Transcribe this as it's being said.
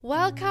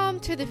Welcome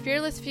to the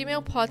Fearless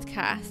Female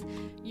Podcast,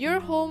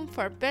 your home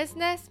for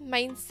business,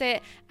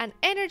 mindset, and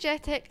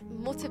energetic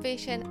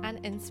motivation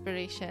and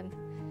inspiration.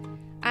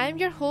 I'm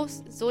your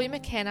host, Zoe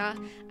McKenna,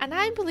 and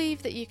I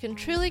believe that you can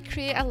truly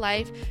create a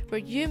life where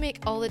you make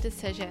all the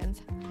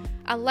decisions.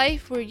 A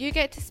life where you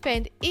get to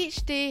spend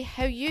each day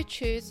how you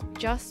choose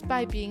just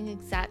by being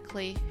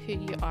exactly who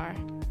you are.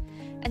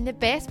 And the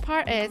best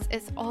part is,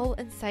 it's all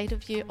inside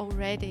of you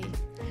already.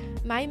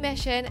 My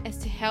mission is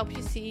to help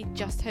you see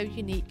just how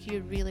unique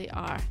you really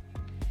are.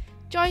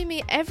 Join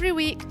me every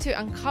week to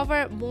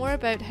uncover more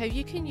about how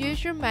you can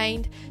use your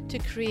mind to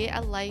create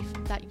a life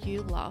that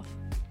you love.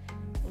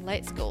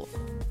 Let's go.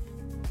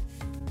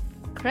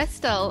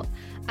 Krystle,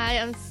 I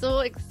am so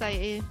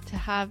excited to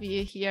have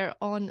you here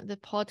on the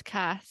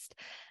podcast.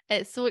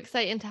 It's so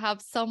exciting to have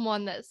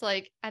someone that's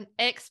like an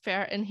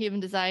expert in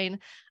human design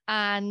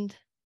and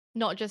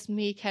not just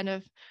me kind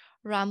of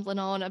rambling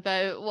on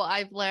about what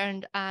I've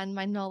learned and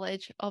my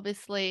knowledge.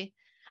 Obviously,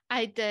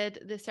 I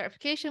did the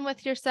certification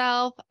with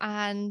yourself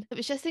and it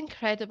was just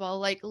incredible,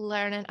 like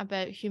learning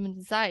about human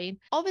design.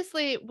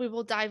 Obviously, we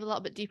will dive a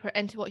little bit deeper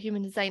into what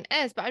human design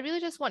is, but I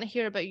really just want to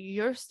hear about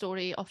your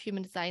story of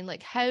human design.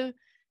 Like, how did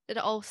it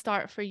all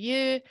start for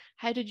you?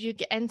 How did you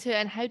get into it?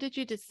 And how did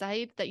you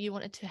decide that you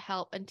wanted to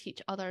help and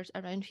teach others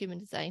around human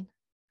design?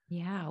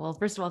 Yeah. Well,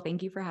 first of all,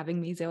 thank you for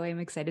having me, Zoe. I'm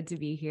excited to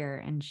be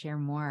here and share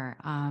more.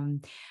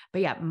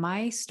 But yeah,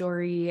 my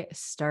story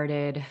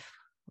started,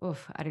 I'm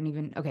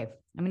going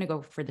to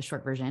go for the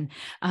short version.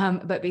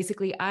 But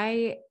basically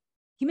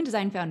human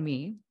design found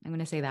me, I'm going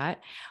to say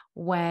that,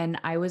 when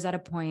I was at a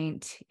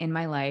point in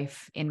my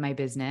life, in my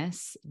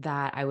business,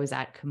 that I was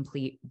at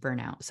complete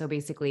burnout. So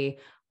basically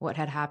what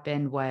had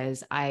happened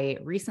was I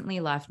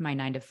recently left my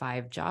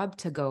 9-to-5 job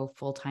to go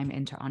full-time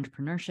into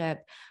entrepreneurship.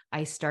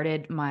 I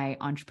started my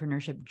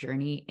entrepreneurship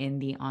journey in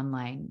the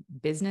online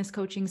business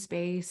coaching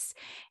space.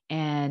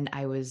 And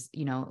I was,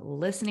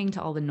 listening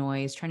to all the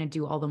noise, trying to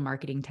do all the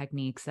marketing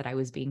techniques that I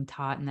was being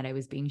taught and that I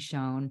was being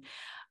shown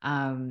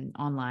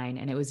online.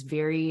 And it was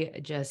very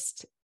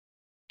just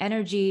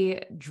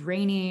energy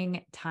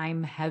draining,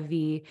 time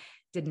heavy,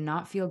 did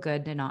not feel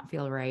good, did not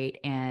feel right.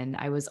 And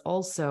I was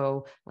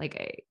also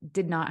I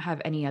did not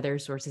have any other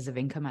sources of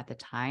income at the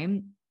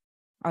time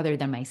other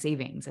than my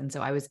savings. And so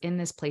I was in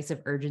this place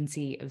of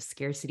urgency, of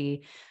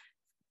scarcity,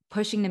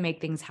 pushing to make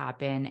things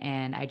happen.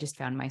 And I just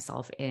found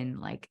myself in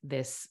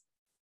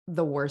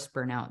the worst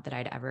burnout that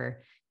I'd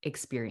ever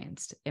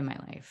experienced in my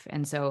life.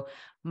 And so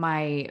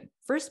my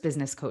first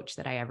business coach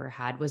that I ever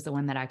had was the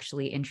one that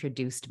actually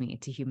introduced me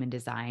to human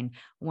design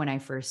when I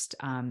first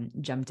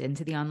jumped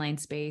into the online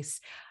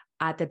space.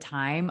 At the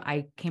time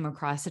I came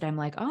across it, I'm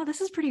like, oh, this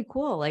is pretty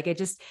cool.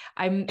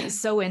 I'm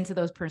so into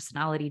those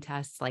personality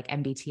tests like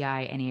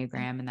MBTI,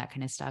 Enneagram, and that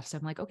kind of stuff. So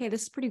I'm like, okay,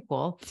 this is pretty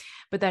cool.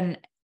 But then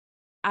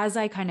as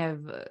I kind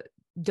of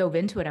dove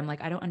into it, I'm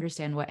like, I don't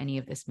understand what any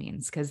of this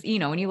means. Cause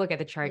when you look at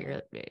the chart,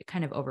 you're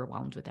kind of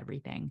overwhelmed with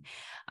everything.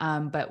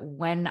 But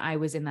when I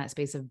was in that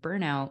space of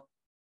burnout,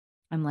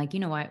 I'm like, you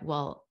know what?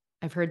 Well,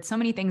 I've heard so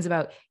many things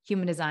about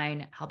human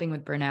design helping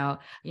with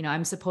burnout.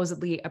 I'm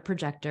supposedly a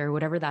projector,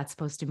 whatever that's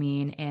supposed to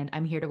mean. And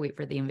I'm here to wait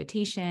for the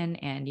invitation.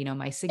 And,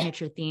 my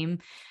signature theme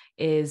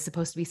is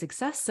supposed to be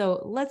success.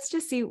 So let's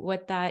just see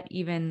what that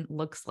even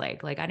looks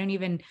like.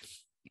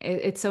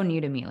 It's so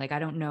new to me. I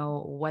don't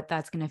know what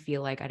that's going to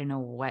feel like. I don't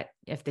know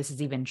if this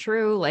is even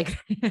true,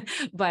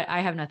 but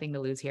I have nothing to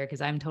lose here because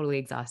I'm totally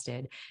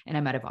exhausted and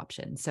I'm out of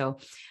options. So,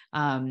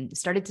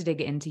 started to dig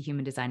into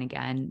human design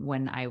again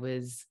when I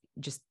was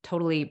just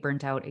totally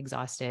burnt out,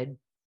 exhausted.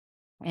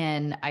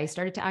 And I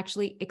started to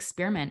actually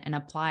experiment and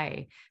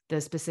apply the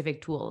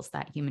specific tools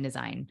that human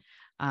design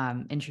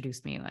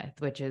introduced me with,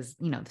 which is,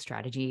 the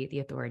strategy, the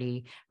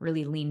authority,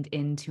 really leaned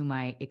into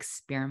my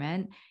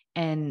experiment.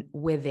 And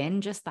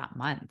within just that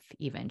month,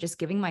 even just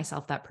giving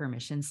myself that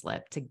permission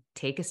slip to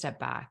take a step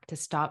back, to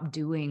stop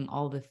doing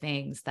all the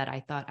things that I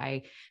thought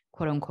I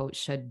quote unquote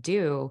should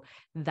do,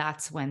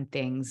 that's when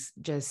things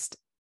just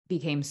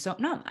became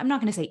no, I'm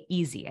not going to say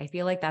easy. I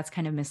feel like that's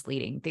kind of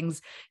misleading.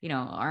 Things,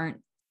 aren't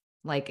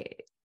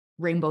like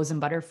rainbows and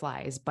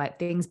butterflies, but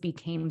things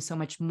became so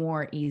much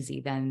more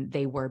easy than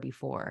they were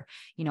before.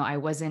 I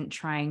wasn't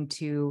trying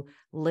to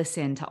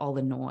listen to all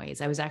the noise.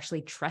 I was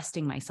actually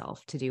trusting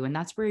myself to do. And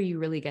that's where you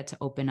really get to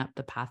open up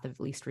the path of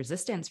least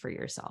resistance for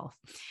yourself.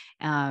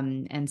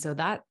 And so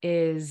that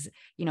is,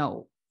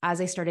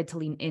 as I started to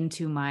lean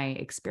into my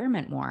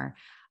experiment more,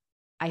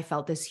 I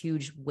felt this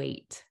huge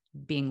weight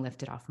being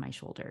lifted off my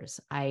shoulders.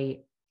 I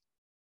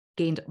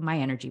gained my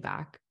energy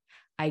back.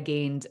 I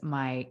gained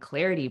my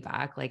clarity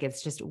back.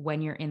 It's just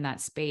when you're in that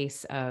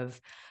space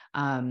of,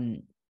 I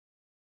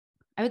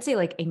would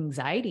say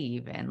anxiety,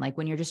 even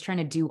when you're just trying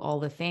to do all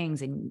the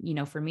things. And,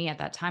 for me at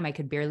that time, I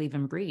could barely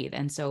even breathe.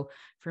 And so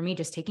for me,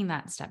 just taking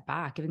that step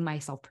back, giving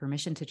myself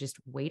permission to just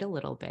wait a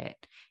little bit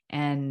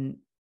and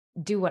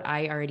do what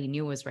I already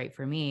knew was right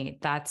for me,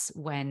 that's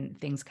when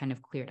things kind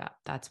of cleared up.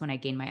 That's when I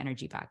gained my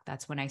energy back.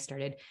 That's when I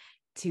started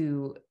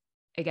to,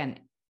 again,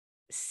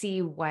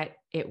 see what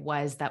it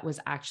was that was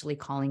actually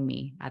calling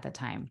me at the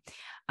time,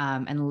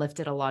 and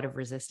lifted a lot of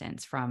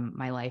resistance from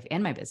my life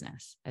and my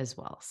business as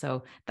well.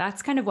 So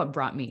that's kind of what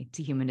brought me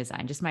to human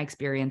design, just my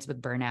experience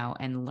with burnout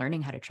and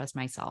learning how to trust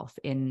myself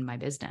in my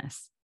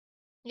business.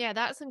 Yeah,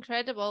 that's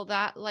incredible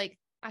that like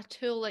a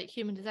tool like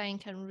human design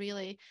can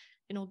really,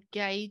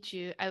 guide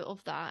you out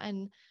of that.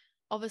 And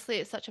obviously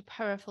it's such a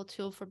powerful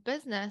tool for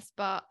business,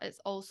 but it's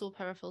also a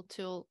powerful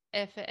tool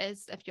if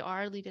you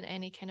are leading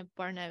any kind of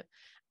burnout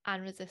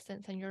and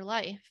resistance in your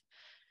life.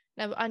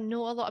 Now, I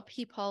know a lot of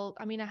people,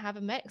 I mean, I have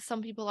a mix.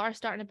 Some people are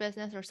starting a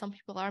business, or some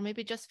people are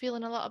maybe just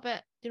feeling a little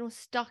bit,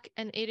 stuck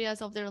in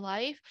areas of their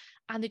life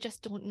and they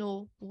just don't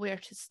know where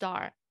to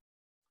start.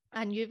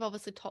 And you've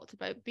obviously talked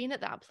about being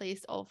at that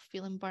place of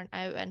feeling burnt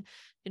out and,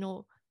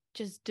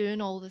 just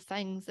doing all the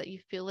things that you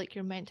feel like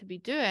you're meant to be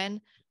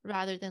doing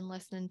rather than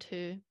listening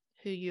to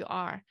who you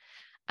are.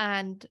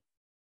 And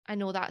I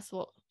know that's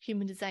what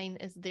human design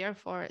is there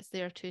for. It's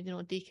there to,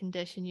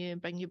 decondition you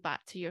and bring you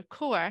back to your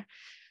core.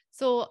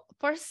 So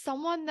for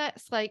someone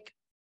that's like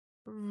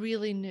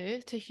really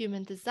new to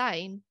human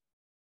design,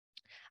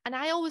 and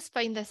I always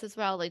find this as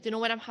well, like,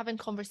 when I'm having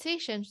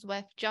conversations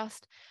with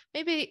just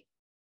maybe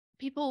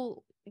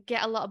people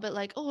get a little bit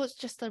like, oh, it's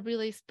just a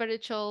really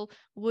spiritual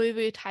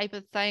woo-woo type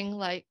of thing.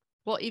 Like,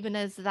 what even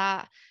is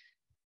that?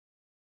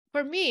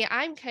 For me,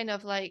 I'm kind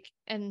of like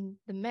in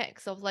the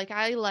mix of like,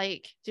 I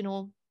like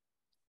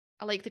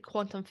the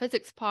quantum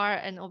physics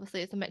part, and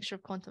obviously it's a mixture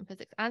of quantum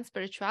physics and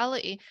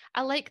spirituality.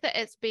 I like that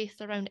it's based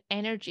around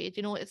energy.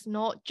 It's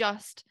not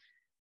just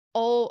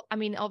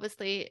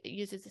obviously it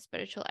uses the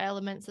spiritual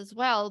elements as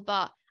well,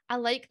 but I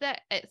like that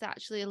it's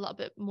actually a little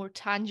bit more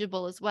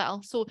tangible as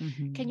well. So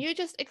can you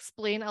just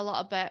explain a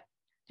little bit,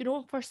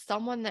 for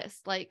someone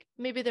that's like,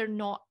 maybe they're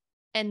not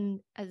in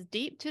as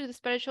deep to the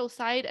spiritual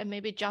side and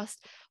maybe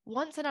just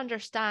wants an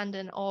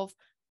understanding of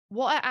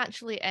what it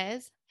actually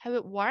is, how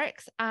it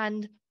works,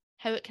 and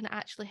how it can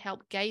actually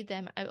help guide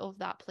them out of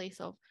that place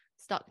of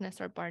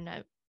stuckness or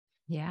burnout?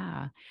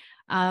 Yeah.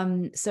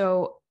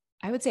 So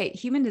I would say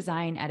human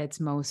design at its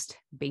most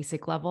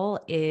basic level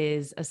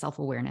is a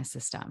self-awareness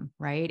system,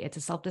 right? It's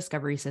a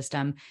self-discovery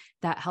system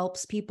that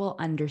helps people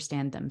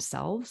understand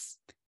themselves,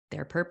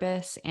 their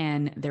purpose,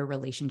 and their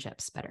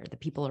relationships better, the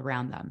people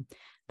around them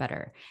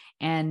better.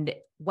 And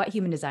what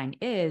human design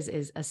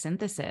is a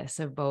synthesis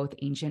of both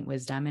ancient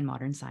wisdom and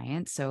modern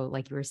science. So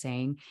like you were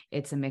saying,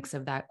 it's a mix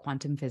of that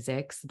quantum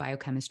physics,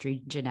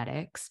 biochemistry,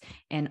 genetics,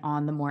 and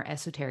on the more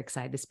esoteric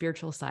side, the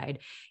spiritual side,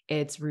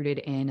 it's rooted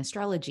in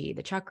astrology,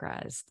 the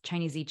chakras,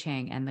 Chinese I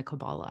Ching, and the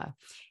Kabbalah.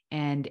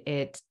 And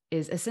it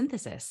is a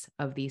synthesis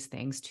of these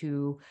things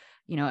to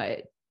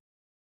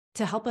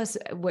help us,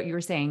 what you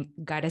were saying,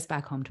 guide us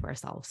back home to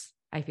ourselves.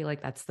 I feel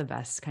like that's the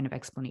best kind of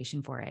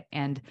explanation for it.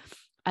 And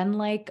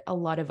unlike a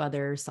lot of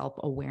other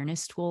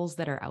self-awareness tools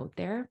that are out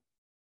there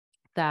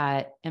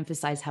that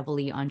emphasize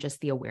heavily on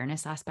just the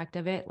awareness aspect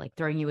of it, like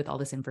throwing you with all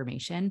this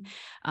information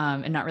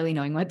and not really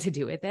knowing what to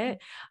do with it,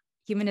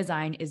 human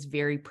design is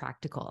very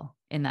practical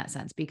in that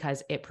sense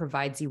because it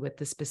provides you with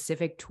the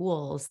specific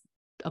tools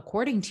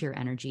according to your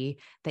energy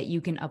that you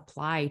can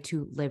apply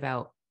to live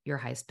out your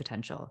highest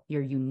potential,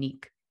 your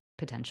unique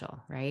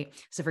potential, right?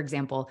 So for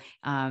example,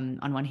 on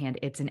one hand,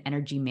 it's an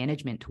energy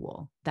management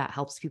tool that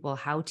helps people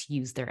how to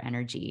use their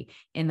energy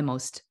in the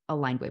most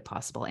aligned way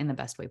possible, in the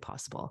best way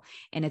possible.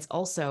 And it's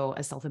also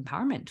a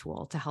self-empowerment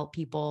tool to help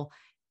people,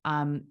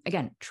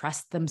 again,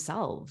 trust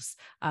themselves,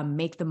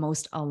 make the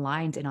most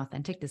aligned and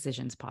authentic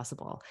decisions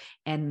possible,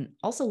 and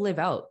also live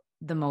out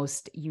the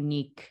most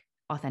unique,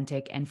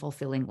 authentic, and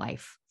fulfilling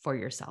life for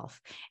yourself.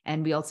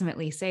 And we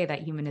ultimately say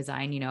that human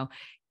design,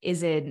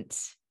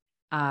 isn't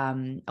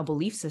a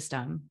belief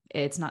system.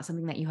 It's not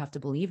something that you have to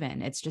believe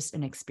in. It's just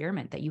an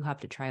experiment that you have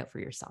to try out for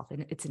yourself.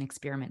 And it's an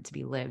experiment to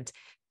be lived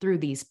through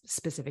these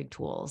specific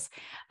tools.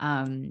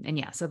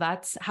 So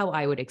that's how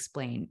I would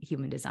explain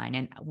human design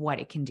and what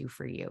it can do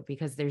for you,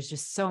 because there's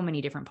just so many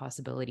different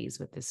possibilities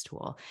with this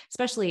tool,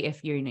 especially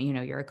if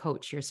you're a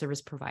coach, you're a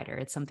service provider.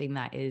 It's something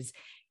that is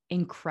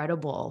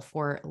incredible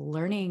for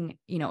learning,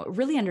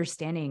 really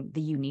understanding the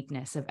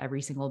uniqueness of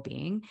every single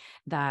being,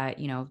 that,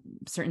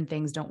 certain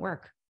things don't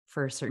work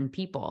for certain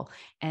people,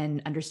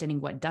 and understanding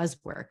what does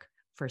work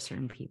for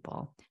certain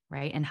people,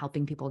 right? And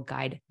helping people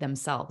guide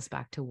themselves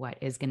back to what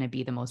is going to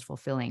be the most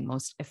fulfilling,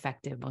 most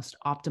effective, most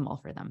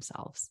optimal for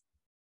themselves.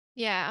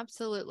 Yeah,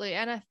 absolutely.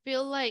 And I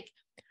feel like,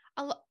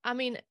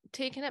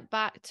 taking it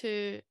back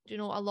to,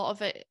 a lot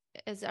of it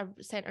is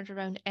centered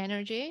around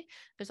energy.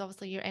 There's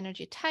obviously your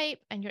energy type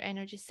and your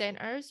energy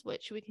centers,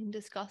 which we can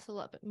discuss a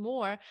little bit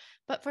more.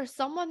 But for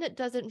someone that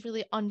doesn't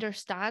really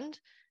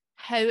understand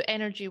how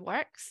energy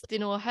works,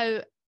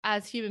 how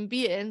as human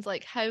beings,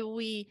 like how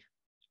we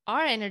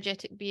are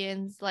energetic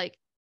beings, like,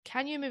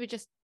 can you maybe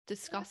just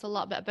discuss a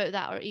little bit about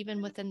that, or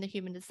even within the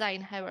human design,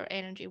 how our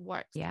energy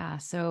works? Yeah.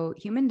 So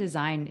human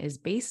design is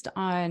based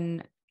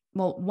on,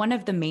 one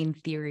of the main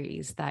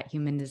theories that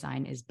human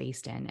design is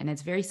based in, and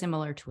it's very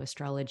similar to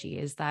astrology,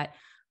 is that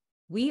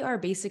we are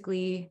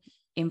basically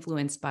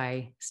influenced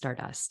by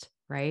stardust,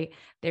 right?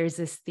 There's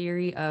this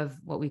theory of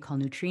what we call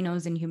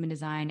neutrinos in human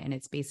design. And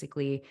it's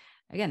basically,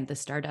 again, the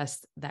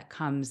stardust that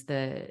comes,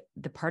 the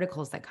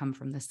particles that come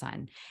from the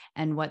sun.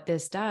 And what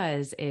this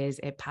does is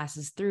it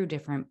passes through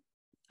different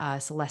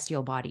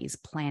celestial bodies,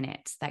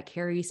 planets that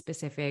carry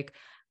specific,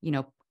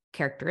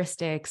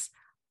 characteristics,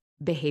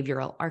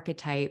 behavioral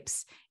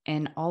archetypes,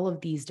 and all of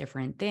these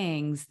different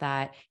things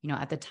that,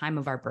 at the time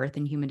of our birth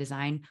in human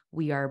design,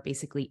 we are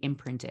basically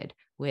imprinted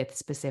with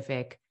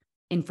specific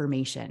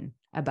information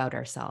about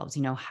ourselves,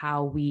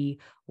 how we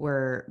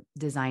were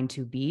designed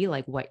to be,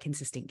 like what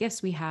consistent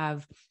gifts we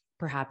have,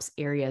 perhaps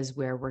areas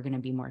where we're going to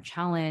be more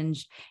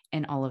challenged,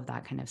 and all of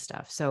that kind of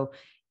stuff. So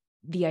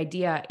the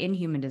idea in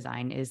human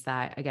design is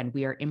that, again,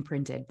 we are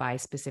imprinted by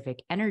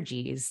specific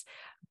energies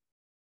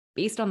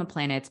based on the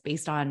planets,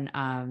 based on,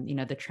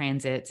 the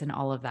transits and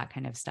all of that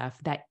kind of stuff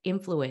that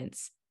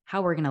influence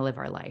how we're going to live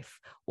our life,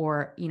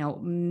 or,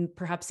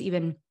 perhaps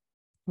even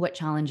what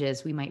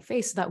challenges we might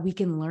face, so that we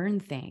can learn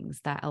things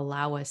that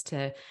allow us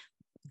to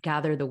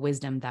gather the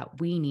wisdom that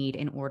we need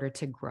in order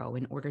to grow,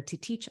 in order to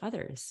teach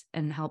others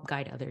and help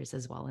guide others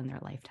as well in their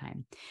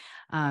lifetime.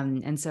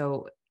 And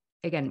so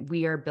again,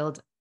 we are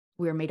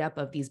made up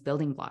of these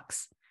building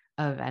blocks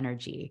of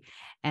energy.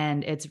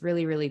 And it's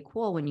really, really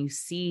cool when you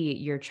see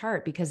your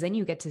chart, because then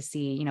you get to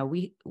see,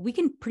 we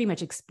can pretty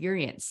much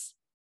experience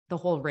the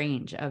whole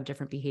range of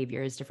different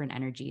behaviors, different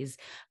energies,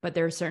 but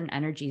there are certain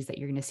energies that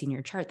you're going to see in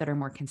your chart that are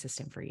more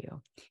consistent for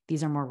you.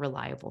 These are more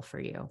reliable for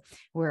you.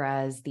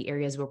 Whereas the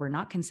areas where we're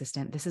not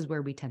consistent, this is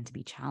where we tend to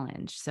be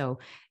challenged. So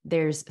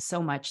there's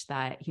so much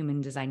that human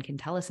design can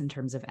tell us in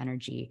terms of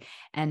energy.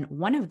 And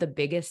one of the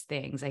biggest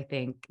things I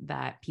think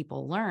that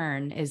people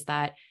learn is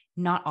that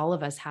not all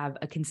of us have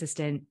a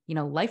consistent,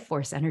 life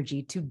force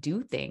energy to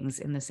do things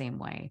in the same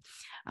way.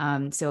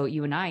 So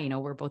you and I,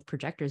 we're both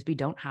projectors. We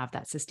don't have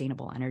that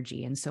sustainable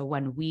energy. And so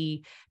when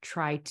we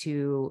try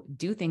to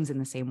do things in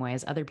the same way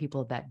as other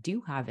people that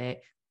do have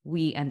it,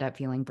 we end up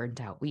feeling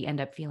burnt out. We end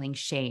up feeling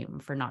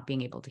shame for not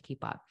being able to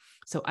keep up.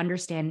 So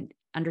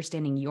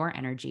understanding your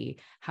energy,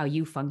 how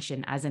you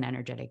function as an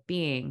energetic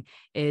being,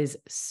 is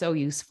so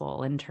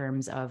useful in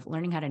terms of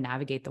learning how to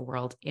navigate the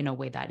world in a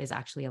way that is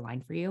actually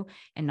aligned for you,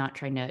 and not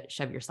trying to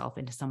shove yourself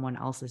into someone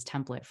else's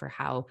template for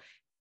how,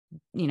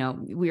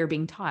 we are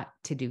being taught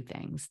to do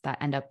things that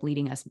end up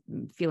leading us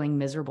feeling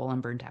miserable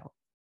and burnt out.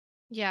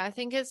 Yeah, I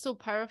think it's so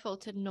powerful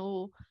to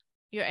know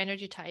your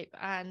energy type.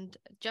 And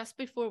just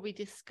before we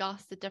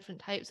discuss the different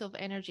types of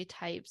energy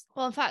types,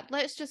 well, in fact,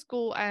 let's just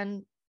go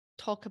and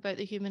talk about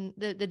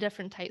the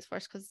different types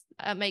first, because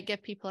it might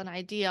give people an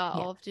idea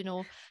of,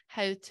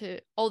 how to,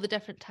 all the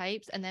different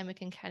types, and then we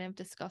can kind of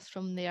discuss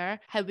from there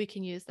how we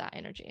can use that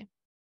energy.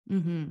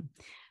 Mm-hmm.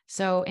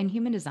 So in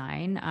human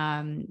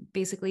design,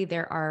 basically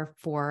there are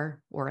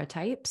 4 aura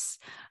types.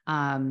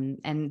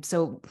 And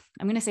so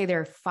I'm going to say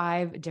there are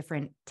 5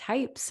 different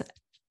types.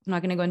 I'm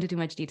not going to go into too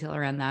much detail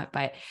around that,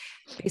 but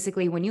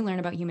basically when you learn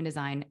about human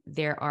design,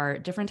 there are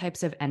different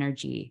types of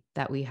energy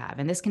that we have.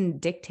 And this can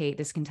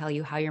tell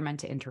you how you're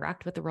meant to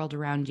interact with the world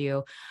around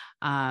you.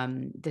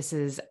 This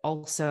is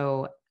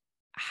also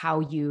how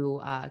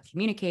you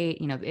communicate.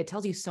 It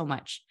tells you so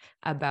much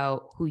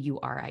about who you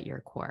are at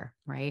your core,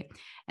 right?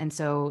 And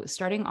so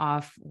starting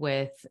off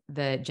with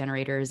the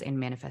generators and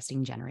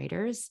manifesting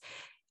generators,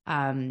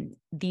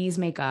 these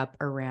make up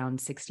around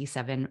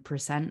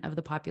 67% of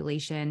the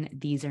population.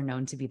 These are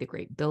known to be the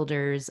great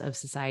builders of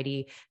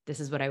society. This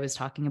is what I was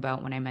talking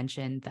about when I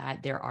mentioned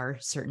that there are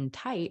certain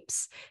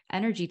types,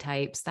 energy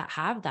types, that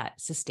have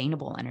that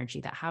sustainable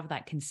energy, that have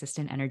that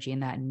consistent energy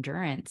and that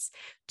endurance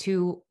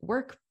to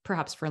work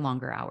perhaps for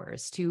longer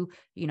hours, to,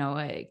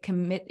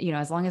 commit,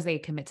 as long as they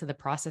commit to the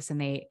process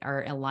and they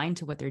are aligned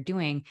to what they're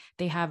doing,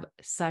 they have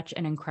such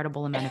an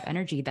incredible amount of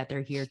energy that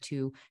they're here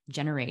to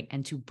generate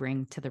and to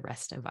bring to the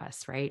rest of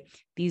us, right?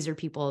 These are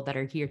people that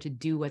are here to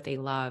do what they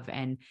love.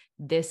 And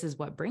this is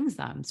what brings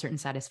them certain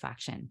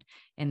satisfaction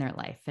in their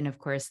life. And of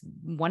course,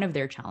 one of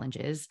their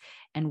challenges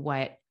and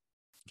what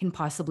can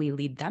possibly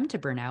lead them to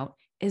burnout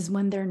is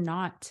when they're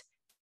not,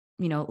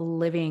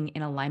 living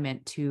in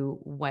alignment to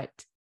what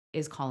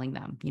is calling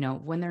them,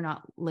 when they're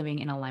not living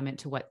in alignment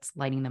to what's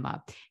lighting them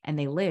up, and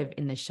they live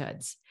in the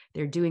shoulds.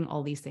 They're doing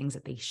all these things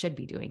that they should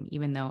be doing,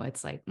 even though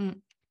it's like,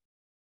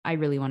 I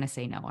really want to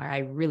say no, or I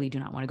really do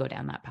not want to go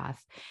down that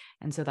path.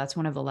 And so that's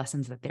one of the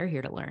lessons that they're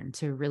here to learn,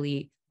 to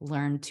really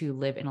learn to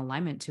live in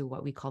alignment to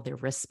what we call their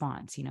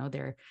response,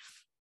 their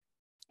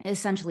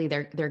essentially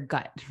their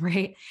gut,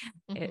 right?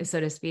 Mm-hmm. So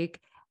to speak.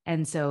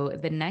 And so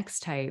the next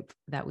type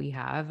that we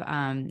have,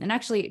 and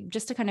actually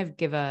just to kind of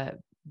give a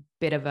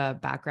bit of a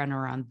background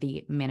around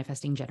the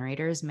manifesting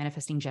generators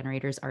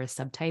are a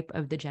subtype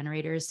of the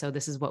generators. So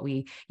this is what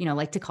we,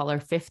 like to call our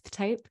 5th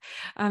type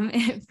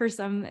for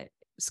some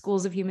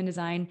schools of human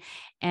design.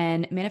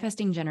 And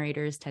manifesting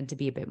generators tend to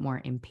be a bit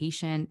more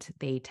impatient.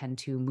 They tend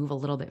to move a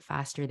little bit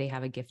faster. They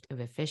have a gift of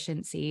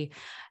efficiency.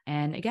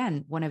 And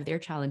again, one of their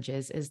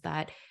challenges is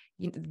that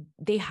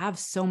they have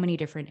so many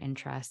different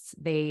interests.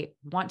 They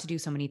want to do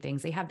so many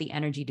things. They have the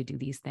energy to do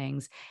these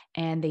things,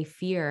 and they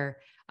fear,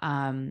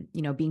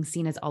 being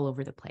seen as all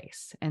over the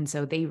place. And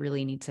so they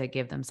really need to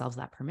give themselves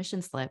that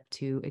permission slip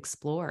to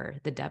explore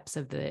the depths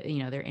of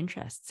their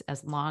interests,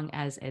 as long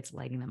as it's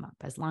lighting them up,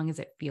 as long as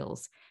it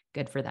feels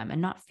good for them,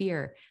 and not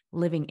fear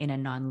living in a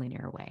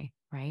nonlinear way.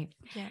 Right.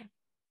 Yeah.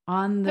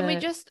 Can we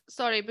just,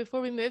 sorry,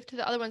 before we move to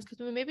the other ones, because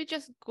we maybe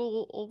just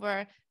go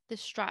over the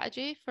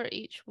strategy for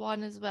each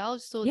one as well,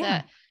 so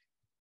that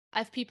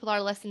if people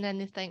are listening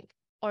and they think,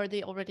 or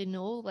they already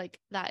know, like,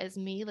 that is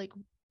me, like,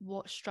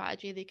 what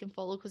strategy they can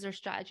follow, because their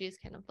strategy is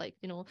kind of like,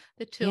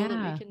 the tool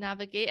that we can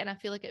navigate. And I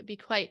feel like it'd be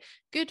quite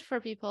good for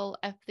people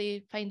if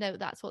they find out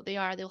that's what they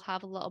are. They'll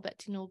have a little bit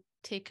to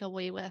take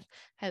away with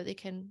how they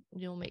can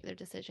make their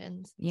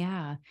decisions.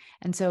 Yeah.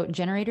 And so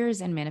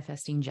generators and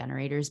manifesting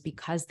generators,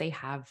 because they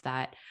have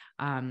that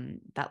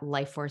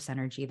life force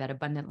energy, that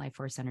abundant life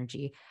force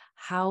energy,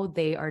 how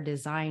they are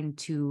designed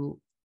to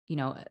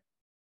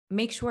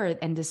make sure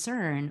and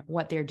discern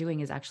what they're doing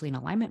is actually in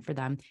alignment for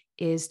them,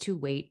 is to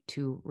wait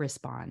to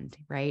respond,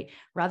 right?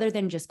 Rather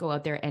than just go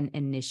out there and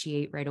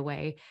initiate right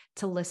away,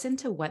 to listen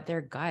to what their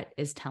gut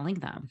is telling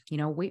them.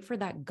 Wait for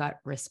that gut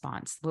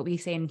response. What we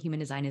say in human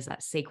design is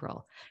that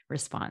sacral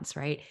response,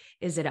 right?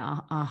 Is it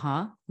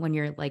uh-huh when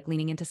you're like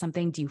leaning into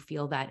something? Do you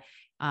feel that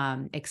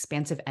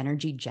expansive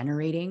energy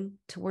generating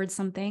towards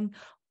something?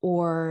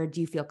 Or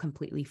do you feel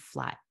completely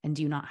flat and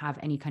do you not have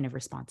any kind of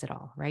response at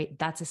all, right?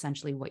 That's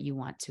essentially what you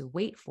want to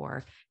wait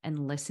for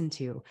and listen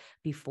to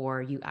before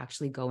you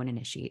actually go and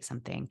initiate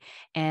something.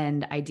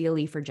 And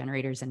ideally for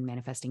generators and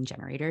manifesting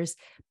generators,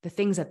 the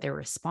things that they're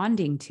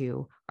responding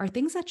to are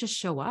things that just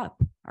show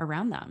up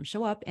around them,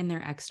 show up in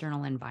their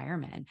external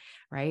environment,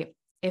 right?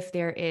 If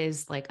there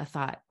is like a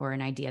thought or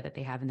an idea that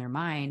they have in their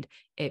mind,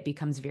 it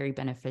becomes very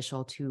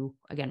beneficial to,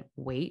 again,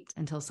 wait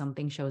until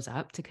something shows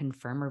up to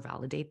confirm or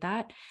validate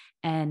that,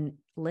 and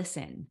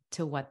listen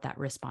to what that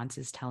response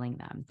is telling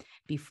them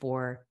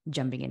before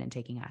jumping in and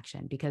taking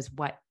action. Because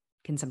what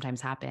can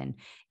sometimes happen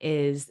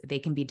is they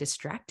can be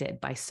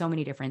distracted by so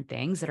many different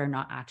things that are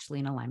not actually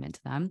in alignment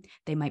to them.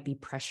 They might be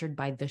pressured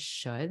by the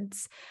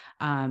shoulds.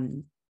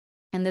 And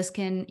this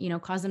can,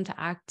 cause them to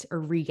act or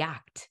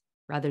react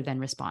rather than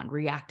respond,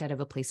 react out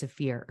of a place of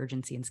fear,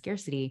 urgency, and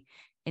scarcity,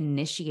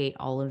 initiate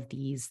all of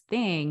these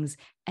things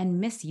and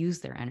misuse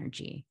their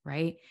energy,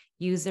 right?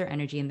 Use their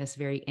energy in this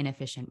very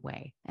inefficient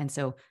way. And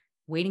so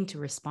waiting to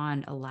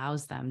respond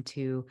allows them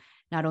to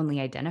not only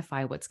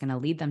identify what's going to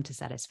lead them to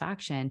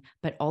satisfaction,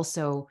 but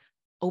also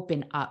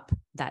open up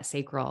that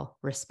sacral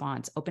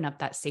response, open up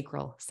that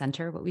sacral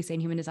center, what we say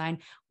in human design,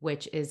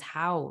 which is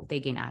how they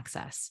gain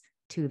access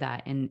to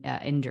that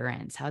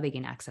endurance, how they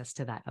gain access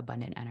to that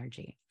abundant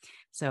energy.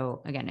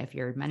 So again, if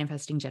you're a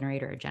manifesting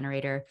generator or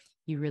generator,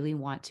 you really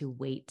want to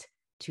wait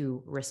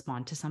to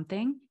respond to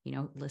something,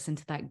 listen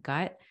to that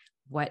gut.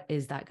 What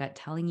is that gut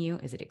telling you?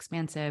 Is it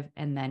expansive?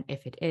 And then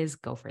if it is,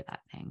 go for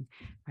that thing,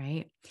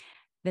 right?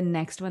 The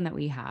next one that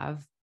we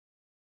have,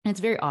 and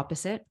it's very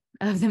opposite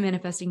of the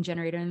manifesting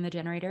generator and the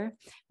generator.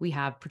 We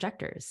have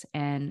projectors,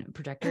 and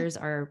projectors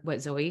are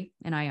what Zoe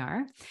and I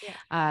are.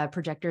 Yeah.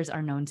 Projectors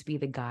are known to be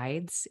the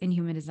guides in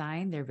human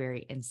design. They're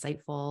very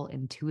insightful,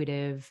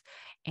 intuitive,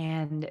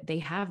 and they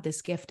have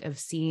this gift of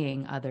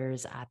seeing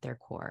others at their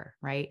core,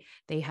 right?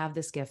 They have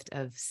this gift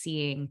of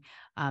seeing,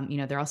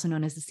 they're also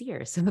known as the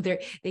seers. So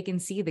they can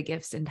see the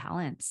gifts and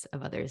talents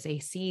of others. They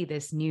see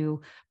this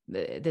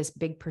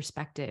big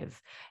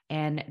perspective,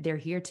 and they're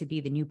here to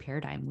be the new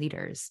paradigm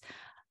leaders.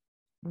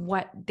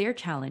 What their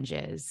challenge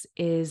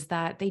is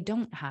that they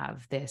don't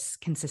have this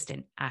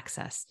consistent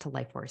access to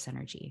life force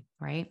energy,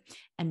 right?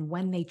 And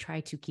when they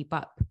try to keep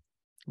up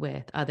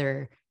with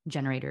other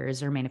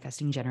generators or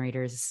manifesting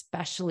generators,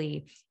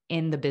 especially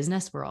in the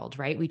business world,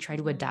 right? We try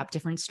to adapt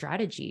different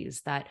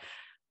strategies that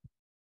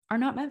are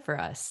not meant for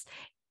us.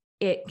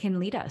 It can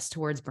lead us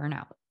towards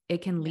burnout.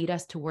 It can lead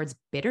us towards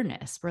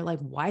bitterness. We're like,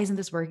 why isn't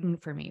this working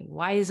for me?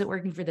 Why is it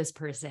working for this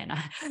person?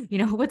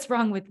 What's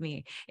wrong with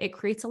me? It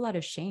creates a lot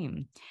of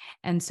shame.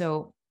 And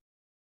so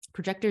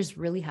projectors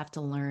really have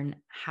to learn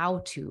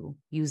how to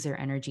use their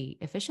energy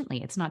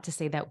efficiently. It's not to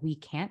say that we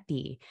can't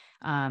be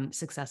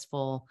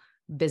successful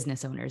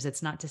business owners.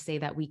 It's not to say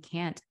that we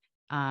can't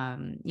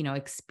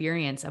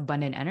experience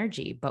abundant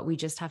energy, but we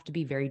just have to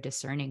be very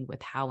discerning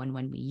with how and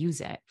when we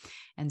use it.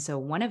 And so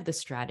one of the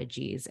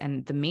strategies,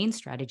 and the main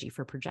strategy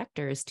for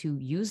projectors to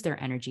use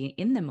their energy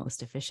in the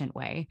most efficient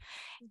way,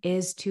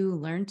 is to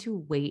learn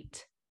to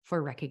wait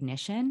for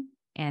recognition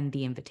and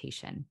the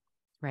invitation,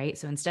 right?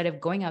 So instead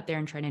of going out there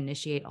and trying to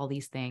initiate all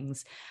these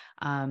things,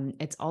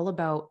 it's all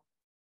about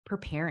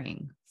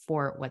preparing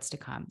for what's to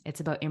come. It's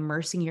about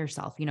immersing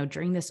yourself,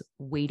 during this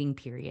waiting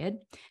period,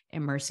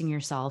 immersing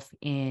yourself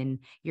in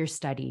your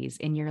studies,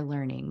 in your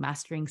learning,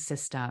 mastering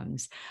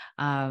systems,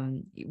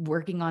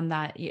 working on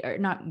that, or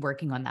not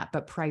working on that,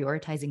 but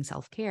prioritizing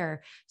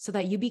self-care so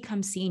that you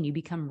become seen, you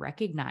become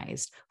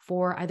recognized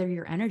for either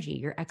your energy,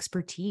 your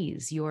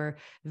expertise, your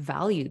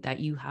value that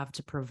you have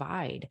to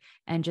provide,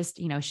 and just,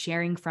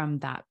 sharing from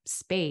that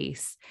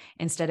space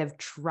instead of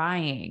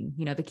trying.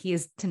 The key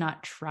is to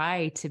not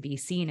try to be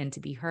seen and to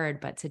be heard,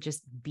 but to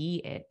just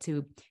be it,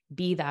 to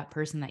be that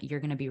person that you're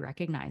going to be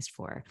recognized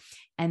for.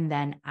 And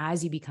then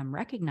as you become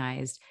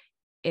recognized,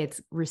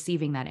 it's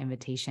receiving that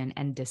invitation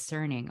and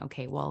discerning,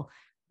 okay, well,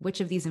 which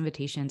of these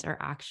invitations are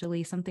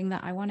actually something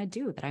that I want to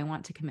do, that I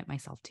want to commit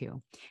myself to.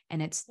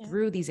 And it's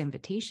through these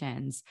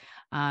invitations.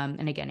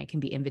 And again, it can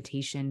be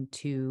invitation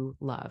to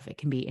love. It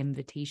can be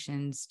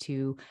invitations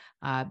to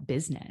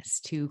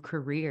business, to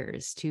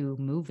careers, to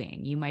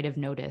moving. You might have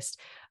noticed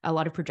a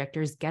lot of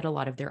projectors get a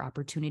lot of their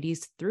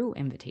opportunities through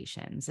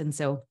invitations. And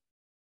so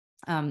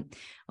what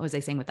was I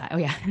saying with that? Oh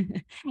yeah.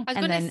 I was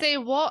going to say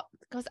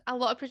because a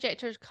lot of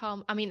projectors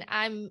come, I mean,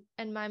 I'm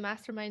in my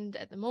mastermind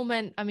at the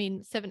moment,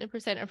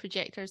 70% are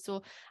projectors.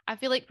 So I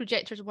feel like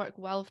projectors work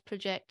well with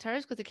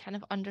projectors because they kind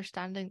of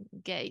understand and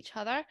get each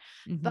other.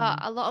 Mm-hmm.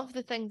 But a lot of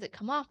the things that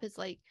come up is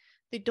like,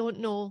 they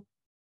don't know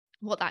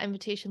what that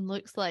invitation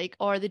looks like,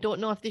 or they don't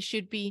know if they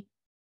should be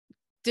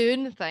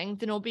doing things,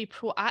 be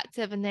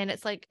proactive. And then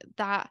it's like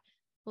that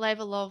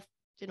level of,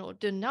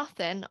 do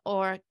nothing,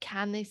 or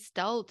can they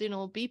still,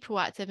 be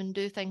proactive and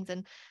do things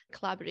and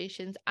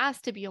collaborations,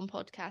 ask to be on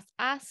podcasts,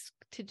 ask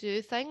to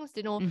do things,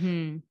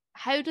 Mm-hmm.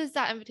 How does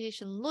that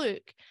invitation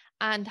look,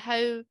 and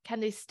how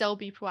can they still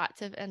be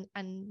proactive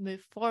and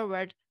move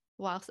forward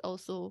whilst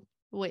also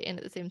waiting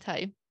at the same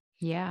time?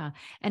 Yeah.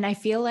 And I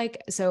feel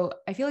like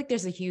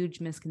there's a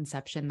huge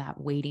misconception that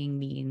waiting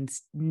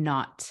means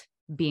not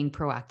being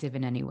proactive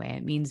in any way.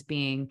 It means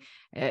being,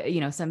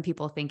 some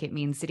people think it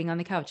means sitting on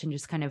the couch and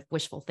just kind of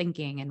wishful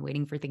thinking and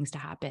waiting for things to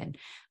happen.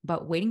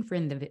 But waiting for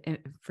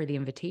the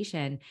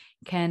invitation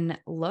can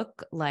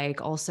look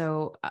like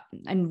also,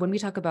 and when we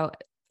talk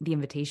about the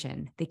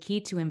invitation, the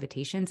key to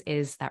invitations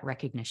is that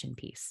recognition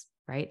piece,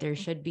 right? There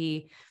should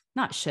be,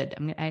 not should,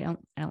 I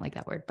don't like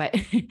that word, but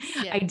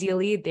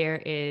ideally there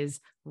is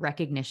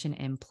recognition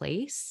in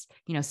place.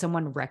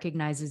 Someone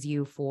recognizes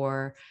you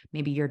for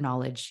maybe your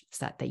knowledge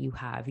set that you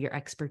have, your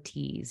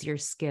expertise, your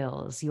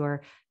skills,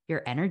 your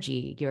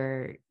energy,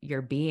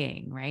 your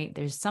being, right?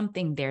 There's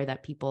something there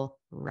that people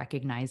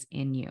recognize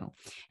in you.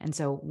 And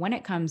so when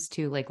it comes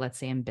to, like, let's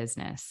say in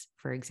business,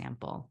 for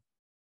example,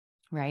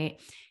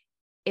 right?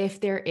 If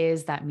there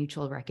is that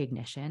mutual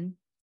recognition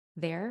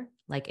there,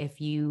 like if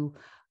you,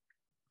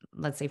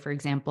 let's say, for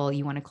example,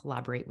 you want to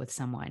collaborate with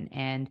someone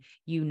and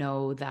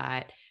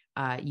that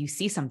you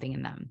see something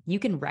in them, you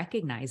can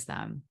recognize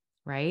them,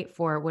 right,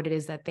 for what it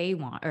is that they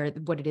want, or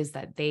what it is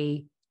that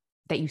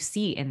you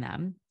see in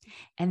them.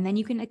 And then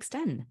you can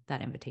extend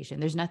that invitation.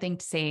 There's nothing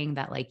saying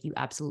that like you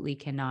absolutely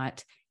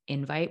cannot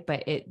invite,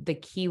 but the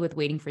key with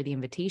waiting for the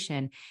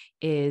invitation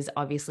is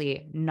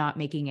obviously not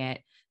making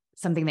it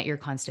something that you're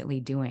constantly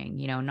doing,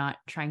 not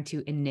trying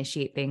to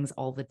initiate things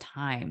all the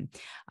time.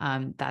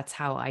 That's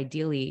how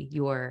ideally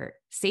you're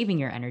saving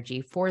your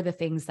energy for the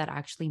things that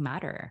actually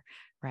matter.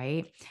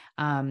 Right.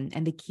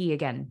 And the key,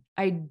 again,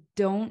 I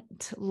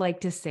don't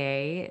like to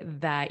say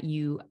that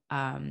you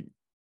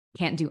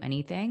can't do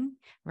anything,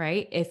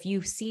 right? If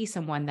you see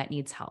someone that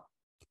needs help,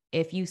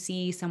 if you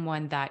see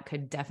someone that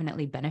could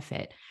definitely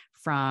benefit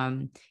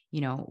from,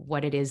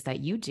 what it is that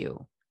you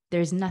do,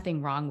 there's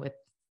nothing wrong with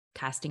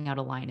casting out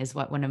a line, is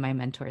what one of my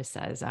mentors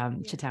says,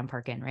 Chetan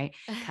Parkin, right?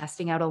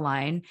 Casting out a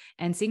line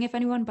and seeing if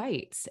anyone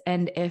bites.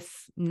 And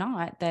if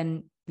not,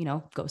 then,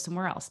 go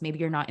somewhere else. Maybe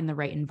you're not in the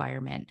right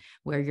environment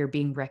where you're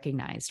being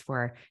recognized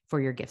for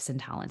your gifts and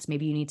talents.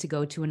 Maybe you need to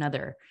go to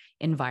another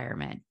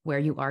environment where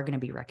you are going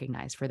to be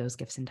recognized for those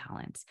gifts and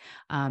talents.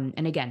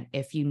 And again,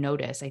 if you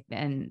notice,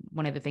 and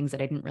one of the things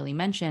that I didn't really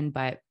mention,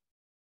 but,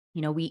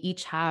 we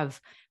each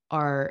have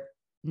our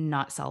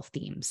not self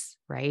themes,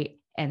 right?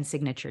 And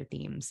signature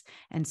themes.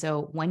 And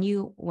so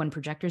when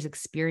projectors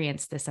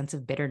experience this sense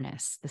of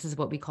bitterness, this is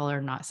what we call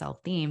our not self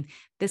theme.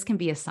 This can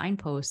be a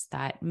signpost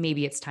that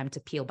maybe it's time to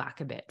peel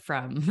back a bit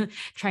from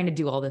trying to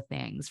do all the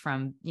things,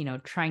 from,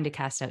 trying to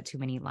cast out too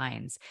many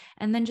lines,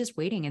 and then just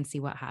waiting and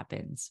see what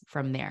happens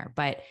from there.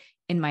 But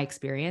in my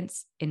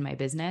experience, in my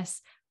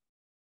business,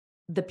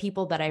 the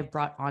people that I've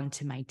brought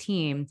onto my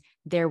team,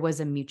 there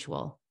was a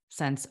mutual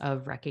sense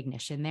of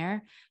recognition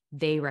there.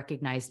 They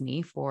recognized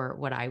me for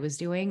what I was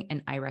doing,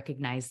 and I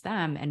recognized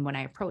them. And when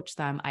I approached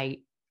them, I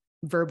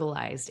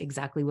verbalized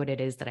exactly what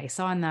it is that I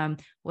saw in them,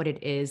 what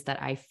it is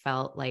that I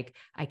felt like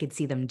I could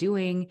see them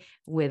doing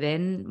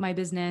within my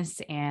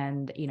business.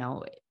 And,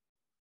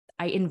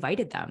 I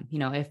invited them,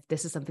 if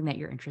this is something that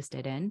you're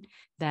interested in,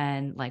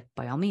 then like,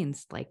 by all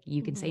means, like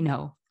you can say,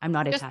 no, I'm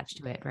not attached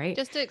to it. Right.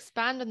 Just to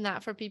expand on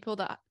that, for people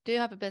that do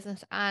have a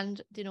business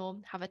and,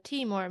 have a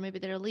team, or maybe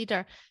they're a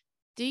leader,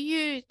 do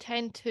you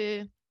tend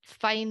to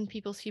find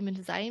people's human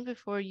design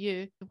before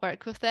you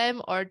work with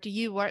them, or do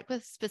you work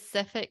with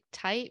specific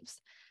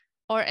types,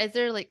 or is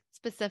there like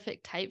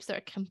specific types that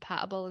are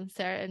compatible in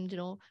certain,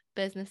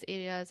 business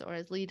areas or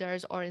as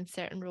leaders or in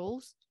certain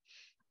roles?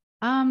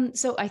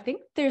 So I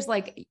think there's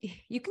like,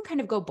 you can kind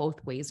of go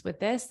both ways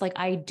with this. Like,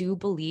 I do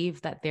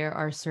believe that there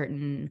are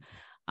certain,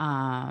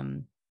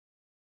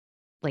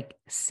 like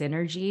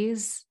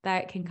synergies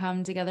that can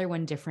come together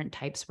when different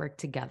types work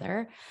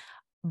together.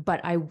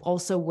 But I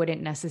also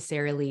wouldn't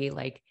necessarily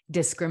like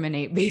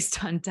discriminate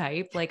based on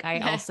type. Like, I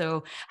Yeah.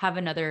 also have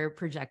another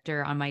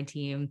projector on my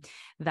team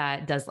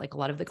that does like a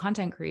lot of the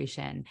content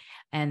creation,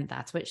 and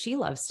that's what she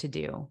loves to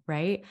do.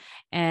 Right.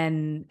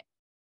 And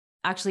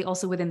actually,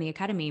 also within the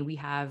academy, we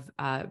have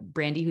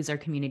Brandy, who's our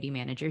community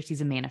manager.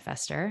 She's a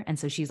manifester, and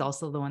so she's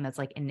also the one that's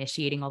like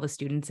initiating all the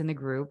students in the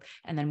group.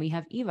 And then we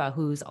have Eva,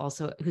 who's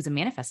a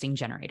manifesting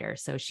generator.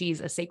 So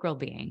she's a sacral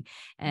being,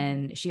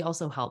 and she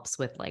also helps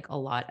with like a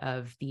lot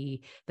of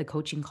the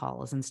coaching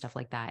calls and stuff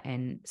like that,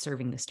 and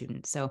serving the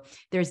students. So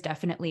there's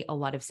definitely a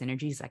lot of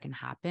synergies that can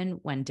happen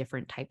when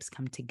different types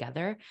come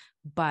together.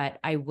 But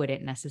I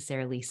wouldn't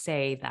necessarily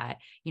say that,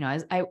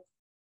 as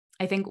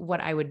I think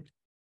what I would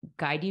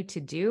guide you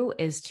to do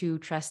is to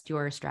trust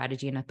your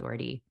strategy and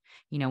authority,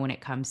 when it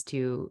comes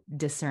to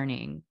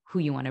discerning who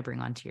you want to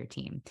bring onto your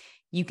team.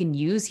 You can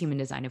use human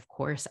design, of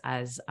course,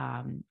 as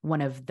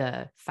one of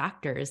the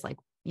factors, like,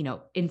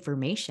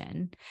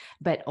 information,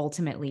 but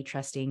ultimately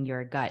trusting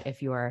your gut.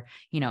 If you're,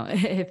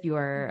 if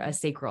you're a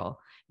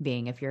sacral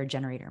being, if you're a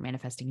generator,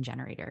 manifesting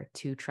generator,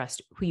 to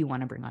trust who you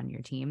want to bring on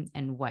your team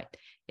and what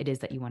it is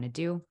that you want to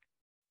do.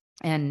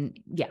 And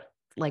yeah,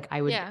 like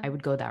I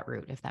would go that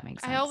route, if that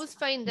makes sense. I always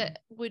find it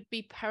would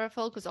be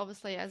powerful because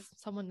obviously as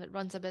someone that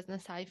runs a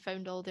business, I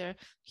found all their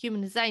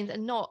human designs,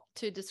 and not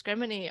to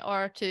discriminate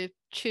or to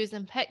choose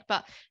and pick,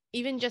 but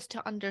even just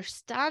to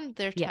understand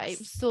their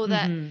types so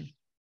that,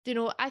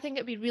 I think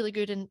it'd be really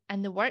good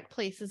in the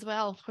workplace as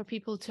well for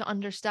people to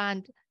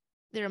understand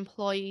their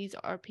employees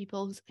or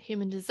people's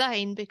human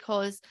design,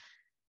 because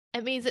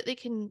it means that they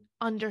can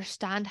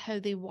understand how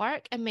they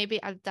work and maybe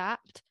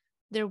adapt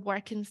their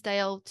working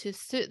style to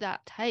suit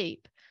that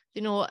type,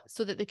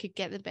 so that they could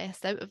get the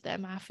best out of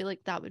them. I feel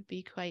like that would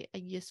be quite a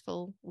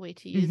useful way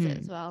to use it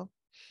as well.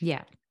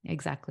 Yeah,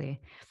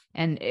 exactly.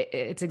 And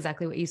it's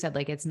exactly what you said.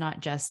 Like, it's not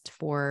just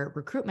for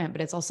recruitment,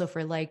 but it's also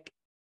for like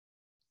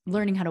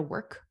learning how to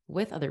work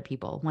with other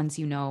people. Once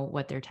you know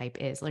what their type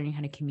is, learning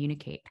how to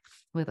communicate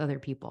with other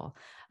people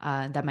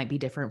that might be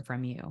different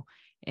from you,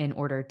 in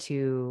order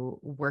to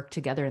work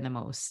together in the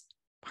most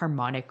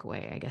harmonic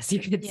way, I guess you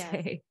could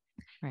say.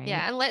 Right.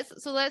 Yeah. And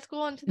let's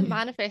go on to the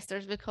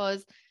manifestors,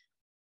 because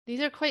these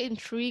are quite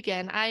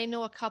intriguing. I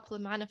know a couple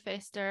of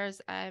manifestors.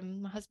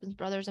 My husband's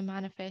brother's a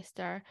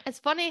manifester. It's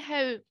funny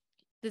how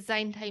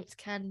design types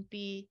can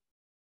be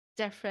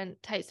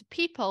different types of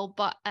people,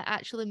 but it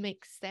actually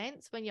makes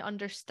sense when you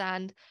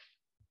understand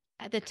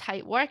the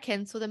type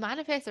working. So the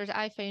manifestors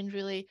I found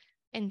really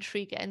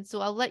intriguing.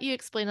 So I'll let you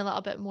explain a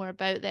little bit more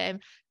about them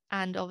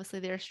and obviously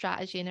their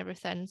strategy and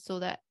everything, so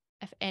that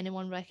if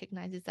anyone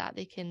recognizes that,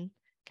 they can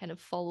kind of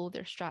follow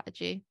their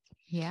strategy.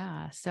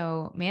 Yeah.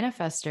 So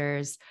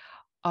manifestors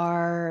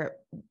are,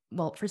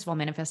 well, first of all,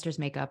 manifestors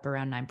make up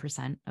around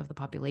 9% of the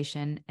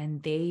population,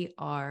 and they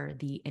are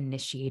the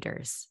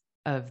initiators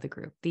of the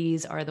group.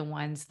 These are the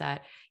ones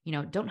that,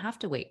 don't have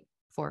to wait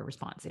for a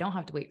response. They don't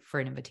have to wait for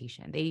an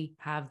invitation. They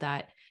have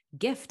that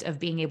gift of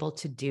being able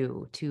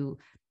to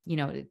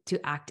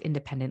act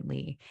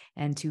independently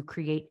and to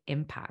create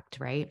impact,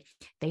 right?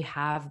 They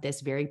have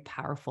this very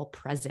powerful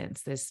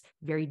presence, this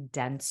very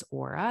dense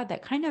aura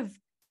that kind of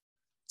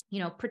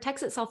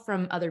protects itself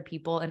from other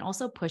people, and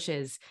also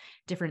pushes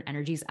different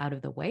energies out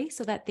of the way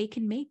so that they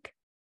can make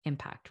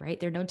impact, right?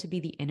 They're known to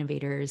be the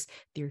innovators.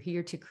 They're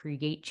here to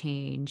create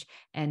change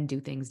and do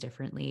things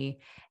differently.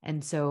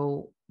 And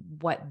so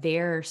what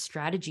their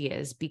strategy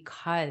is,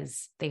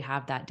 because they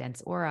have that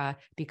dense aura,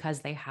 because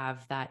they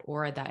have that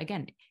aura that,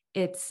 again,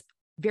 it's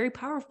very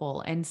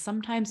powerful, and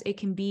sometimes it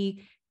can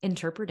be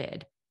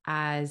interpreted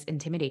as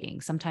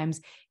intimidating.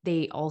 Sometimes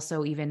they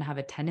also even have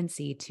a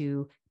tendency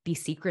to be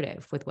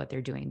secretive with what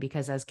they're doing,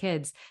 because as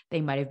kids,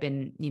 they might have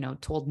been,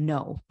 told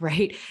no,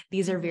 right?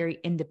 These are very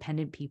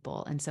independent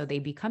people. And so they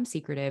become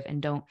secretive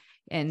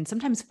and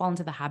sometimes fall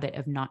into the habit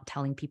of not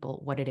telling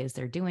people what it is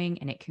they're doing.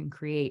 And it can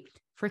create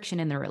friction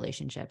in their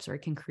relationships, or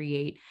it can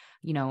create,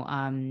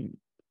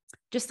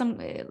 just some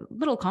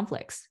little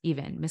conflicts,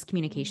 even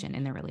miscommunication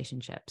in their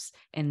relationships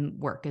and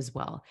work as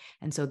well.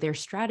 And so their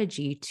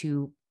strategy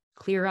to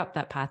clear up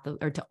that path,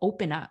 or to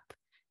open up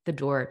the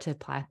door to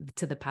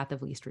the path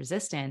of least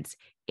resistance,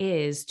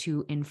 is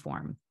to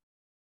inform,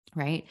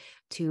 right?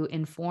 To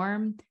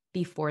inform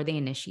before they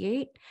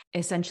initiate.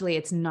 Essentially,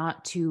 it's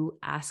not to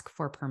ask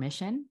for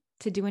permission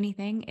to do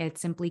anything.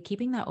 It's simply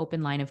keeping that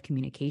open line of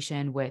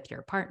communication with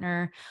your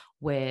partner,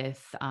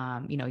 with,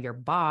 your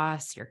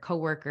boss, your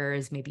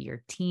coworkers, maybe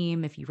your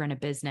team, if you run a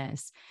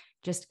business.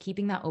 Just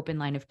keeping that open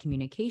line of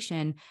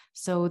communication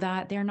so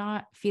that they're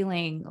not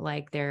feeling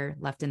like they're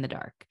left in the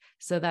dark,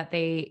 so that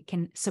they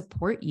can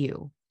support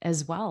you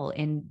as well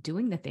in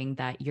doing the thing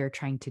that you're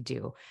trying to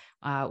do,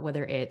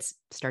 whether it's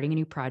starting a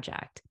new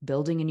project,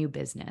 building a new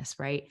business,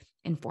 right?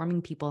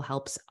 Informing people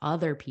helps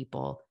other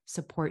people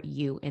support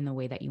you in the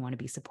way that you want to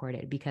be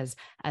supported. Because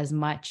as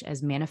much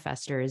as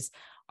manifestors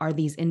are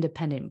these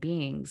independent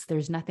beings,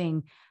 there's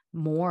nothing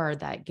more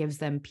that gives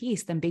them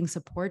peace than being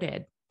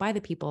supported by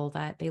the people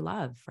that they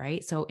love,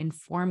 right? So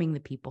informing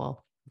the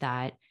people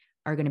that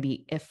are going to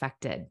be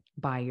affected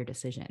by your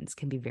decisions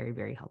can be very,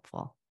 very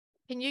helpful.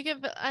 Can you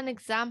give an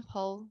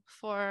example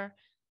for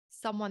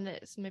someone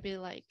that's maybe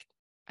like,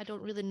 I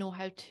don't really know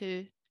how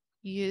to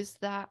use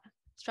that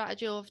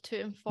strategy of to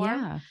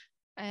inform?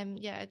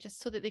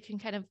 Just so that they can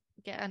kind of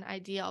get an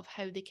idea of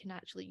how they can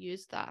actually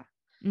use that.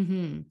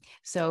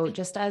 So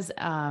just as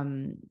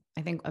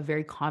I think a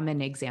very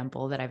common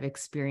example that I've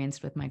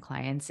experienced with my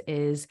clients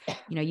is,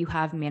 you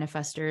have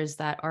manifestors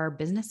that are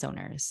business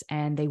owners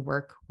and they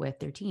work with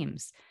their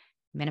teams.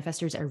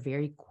 Manifestors are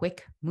very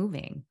quick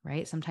moving,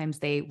 right? Sometimes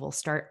they will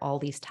start all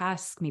these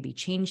tasks, maybe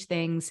change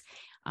things,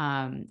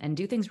 and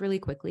do things really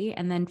quickly,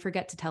 and then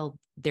forget to tell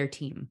their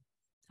team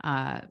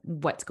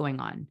what's going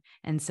on.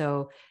 And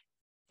so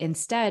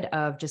instead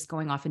of just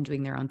going off and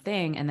doing their own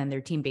thing and then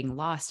their team being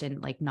lost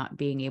and like not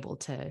being able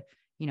to,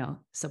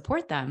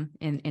 support them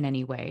in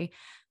any way,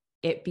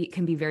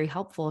 can be very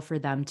helpful for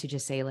them to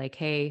just say like,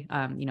 hey,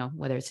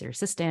 whether it's their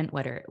assistant,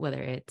 whether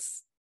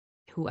it's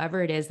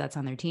whoever it is that's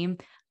on their team,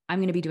 I'm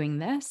going to be doing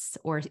this,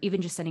 or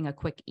even just sending a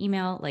quick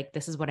email, like,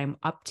 this is what I'm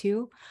up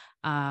to.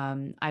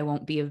 I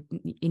won't be,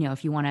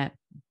 if you want to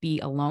be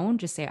alone,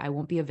 just say, I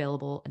won't be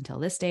available until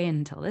this day and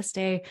until this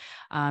day,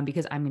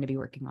 because I'm going to be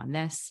working on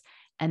this.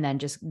 And then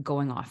just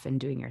going off and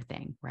doing your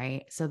thing,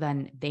 right? So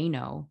then they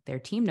know, their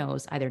team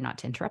knows either not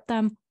to interrupt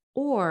them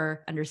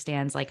or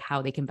understands like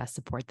how they can best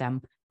support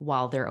them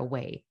while they're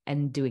away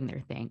and doing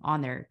their thing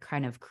on their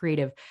kind of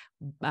creative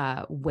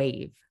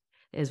wave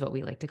is what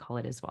we like to call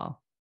it as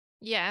well.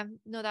 Yeah,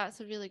 no, that's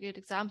a really good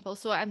example.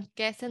 So I'm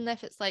guessing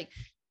if it's like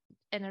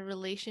in a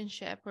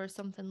relationship or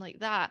something like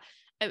that,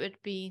 it would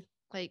be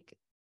like,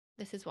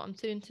 this is what I'm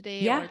doing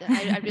today, or that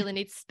I really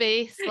need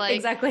space. Like,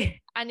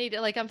 exactly. I need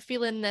it, like, I'm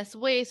feeling this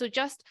way. So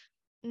just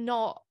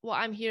not, what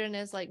I'm hearing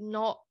is like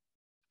not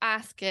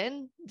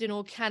asking,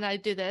 can I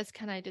do this?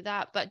 Can I do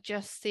that? But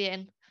just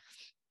saying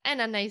in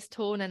a nice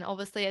tone, and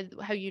obviously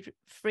how you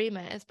frame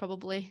it is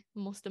probably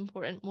the most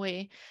important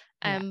way.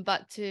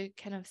 But to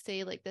kind of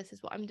say like, this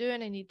is what I'm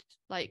doing. I need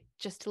like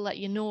just to let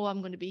you know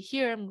I'm going to be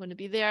here. I'm going to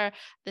be there.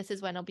 This is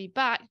when I'll be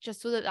back,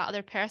 just so that the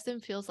other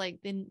person feels like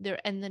they're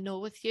in the know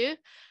with you.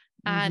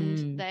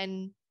 And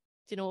then,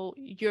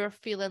 you're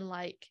feeling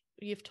like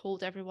you've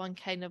told everyone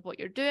kind of what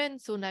you're doing.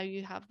 So now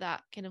you have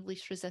that kind of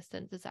least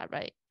resistance. Is that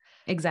right?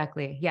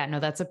 Exactly. Yeah,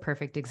 no, that's a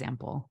perfect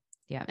example.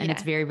 Yeah. And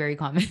it's very, very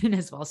common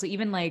as well. So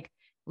even like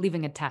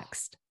leaving a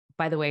text,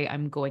 by the way,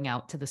 I'm going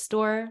out to the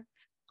store.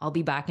 I'll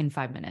be back in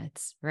 5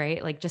 minutes,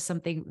 right? Like just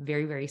something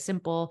very, very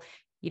simple.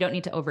 You don't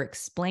need to over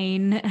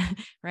explain,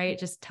 right?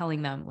 Just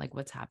telling them like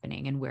what's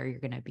happening and where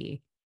you're going to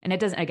be. And it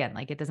doesn't, again,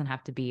 like it doesn't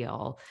have to be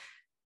all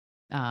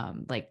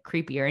like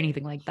creepy or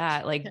anything like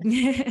that, like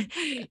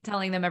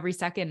telling them every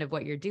second of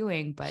what you're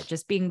doing, but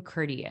just being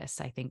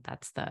courteous. I think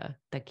that's the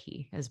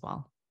key as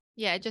well.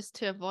 Yeah, just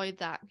to avoid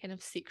that kind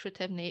of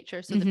secretive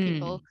nature, so that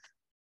people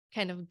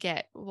kind of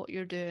get what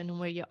you're doing and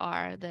where you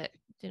are, that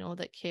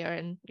that care,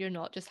 and you're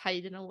not just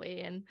hiding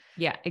away and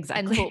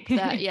exactly, and hope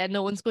that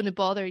no one's going to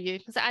bother you.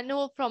 Because I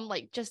know from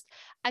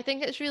I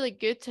think it's really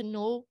good to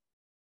know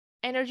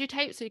energy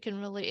types so you can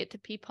relate it to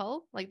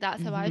people. Like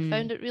that's how I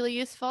found it really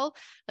useful.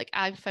 Like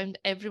I've found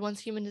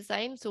everyone's human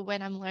design, so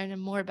when I'm learning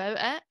more about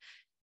it,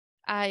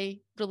 I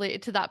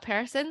related to that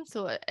person.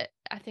 So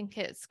I think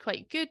it's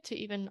quite good to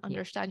even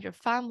understand your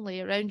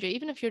family around you,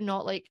 even if you're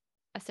not like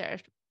a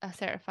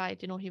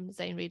certified, human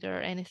design reader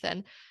or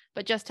anything,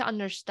 but just to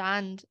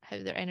understand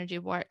how their energy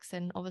works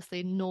and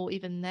obviously know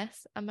even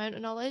this amount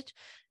of knowledge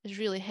is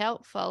really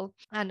helpful.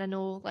 And I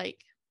know like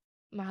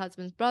my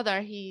husband's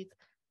brother, he's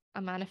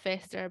a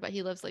manifester, but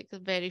he lives like a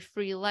very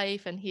free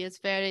life, and he is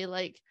very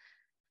like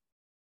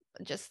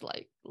just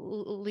like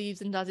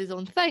leaves and does his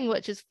own thing,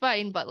 which is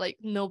fine, but like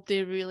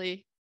nobody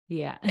really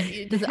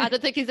I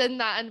don't think he's in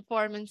that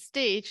informing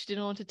stage,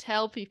 to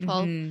tell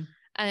people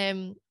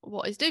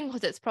what he's doing,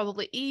 because it's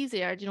probably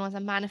easier, as a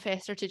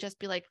manifestor to just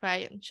be like,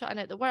 right, I'm shutting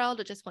out the world,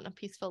 I just want a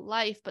peaceful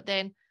life. But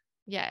then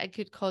it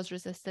could cause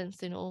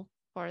resistance,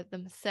 for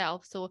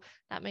themselves. So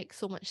that makes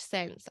so much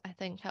sense. I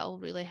think it'll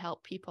really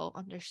help people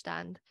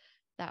understand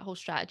that whole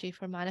strategy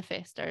for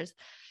manifestors.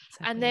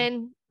 Exactly. And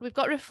then we've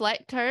got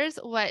reflectors,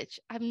 which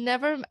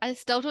I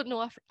still don't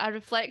know a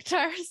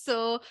reflector.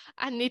 So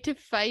I need to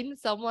find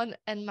someone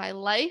in my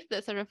life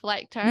that's a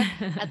reflector.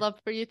 I'd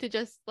love for you to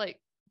just like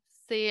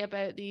say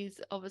about these.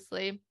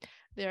 Obviously,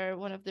 they're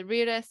one of the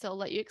rarest. So I'll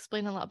let you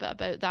explain a little bit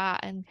about that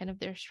and kind of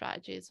their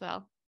strategy as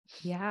well.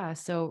 Yeah.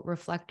 So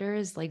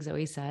reflectors, like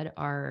Zoe said,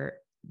 are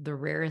the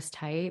rarest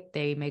type.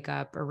 They make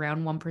up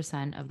around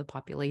 1% of the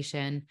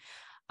population.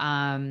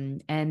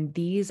 And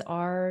these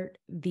are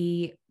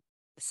the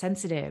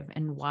sensitive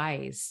and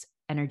wise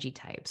energy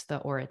types, the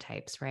aura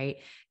types, right?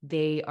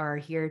 They are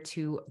here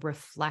to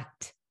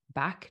reflect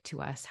back to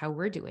us how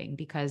we're doing,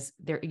 because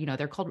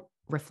they're called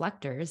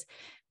reflectors,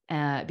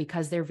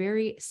 because they're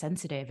very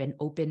sensitive and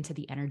open to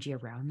the energy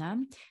around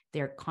them.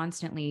 They're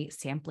constantly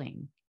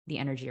sampling the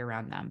energy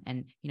around them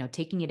and,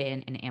 taking it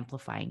in and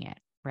amplifying it,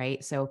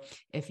 right? So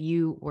if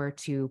you were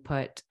to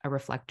put a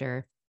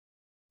reflector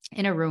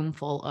in a room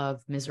full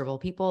of miserable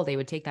people, they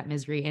would take that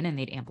misery in and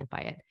they'd amplify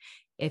it.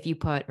 If you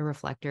put a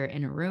reflector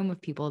in a room of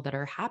people that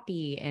are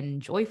happy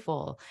and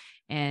joyful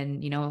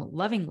and,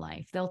 loving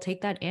life, they'll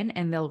take that in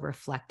and they'll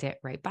reflect it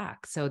right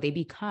back. So they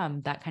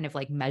become that kind of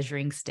like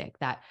measuring stick,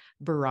 that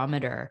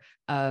barometer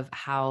of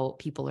how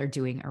people are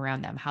doing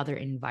around them, how their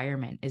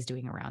environment is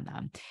doing around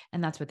them.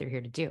 And that's what they're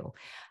here to do.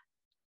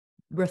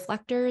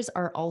 Reflectors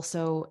are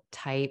also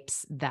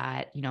types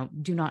that,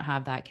 do not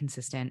have that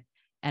consistent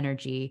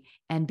energy.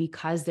 And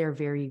because they're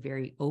very,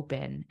 very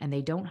open and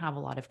they don't have a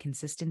lot of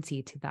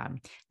consistency to them,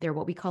 they're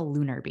what we call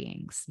lunar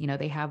beings.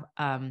 They have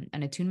an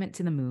attunement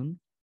to the moon.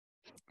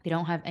 They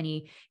don't have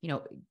any,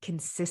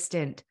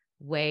 consistent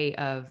way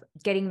of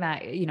getting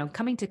that,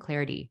 coming to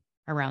clarity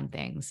around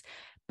things.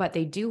 But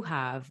they do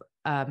have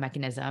a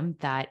mechanism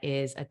that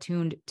is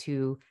attuned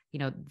to,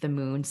 the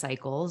moon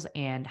cycles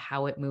and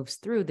how it moves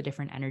through the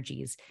different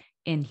energies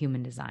in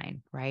human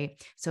design,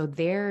 right? So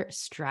their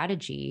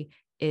strategy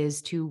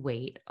is to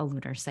wait a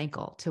lunar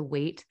cycle,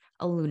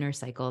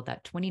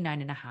 that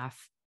 29 and a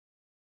half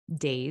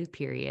day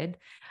period,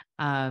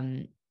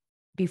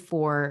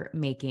 before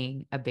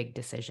making a big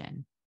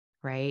decision,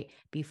 right?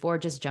 Before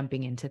just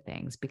jumping into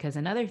things. Because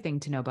another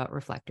thing to know about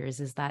reflectors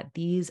is that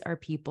these are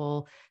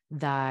people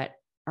that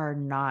are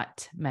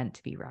not meant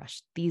to be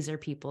rushed. These are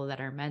people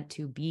that are meant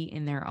to be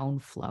in their own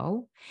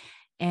flow.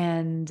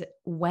 And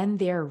when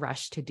they're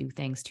rushed to do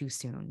things too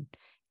soon,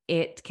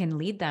 it can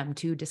lead them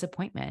to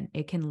disappointment.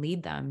 It can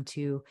lead them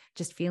to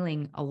just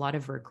feeling a lot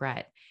of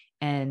regret.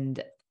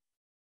 And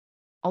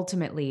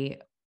ultimately,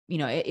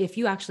 if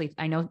you actually,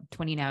 I know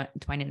 29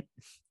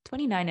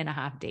 and a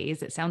half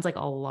days, it sounds like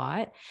a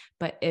lot,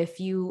 but if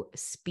you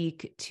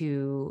speak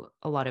to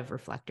a lot of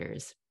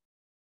reflectors,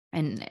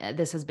 and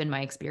this has been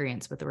my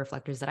experience with the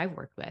reflectors that I've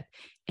worked with,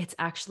 it's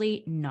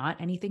actually not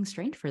anything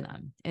strange for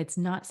them. It's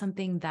not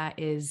something that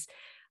is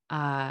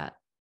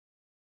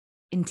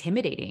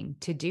intimidating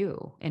to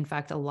do. In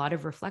fact, a lot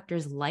of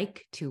reflectors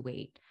like to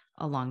wait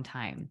a long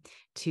time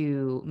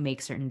to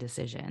make certain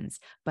decisions,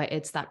 but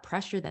it's that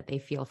pressure that they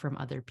feel from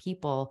other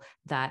people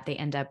that they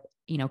end up,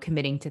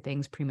 committing to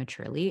things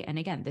prematurely. And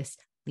again, this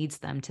leads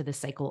them to the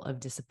cycle of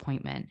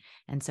disappointment.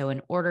 And so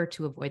in order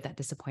to avoid that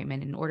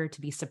disappointment, in order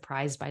to be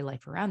surprised by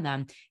life around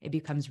them, it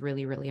becomes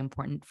really, really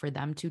important for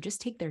them to just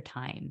take their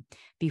time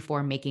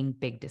before making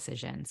big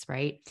decisions,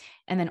 right?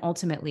 And then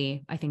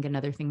ultimately, I think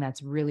another thing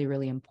that's really,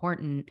 really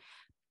important,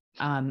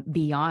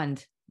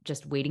 beyond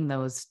just waiting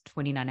those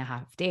 29 and a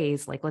half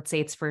days, like let's say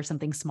it's for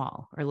something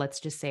small, or let's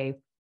just say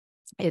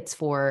it's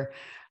for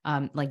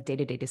like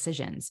day-to-day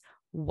decisions.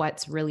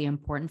 What's really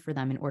important for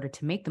them in order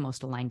to make the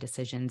most aligned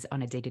decisions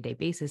on a day-to-day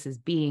basis is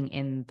being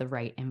in the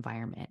right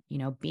environment,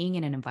 being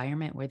in an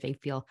environment where they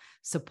feel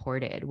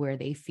supported, where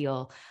they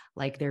feel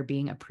like they're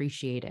being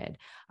appreciated,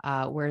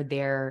 where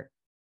they're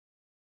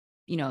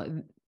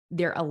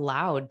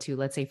allowed to,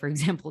 let's say, for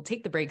example,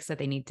 take the breaks that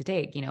they need to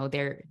take,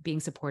 they're being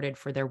supported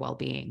for their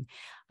well-being.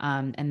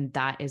 And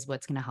that is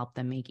what's going to help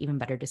them make even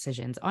better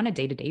decisions on a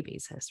day-to-day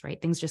basis, right?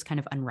 Things just kind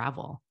of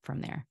unravel from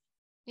there.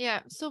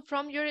 Yeah. So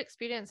from your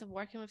experience of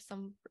working with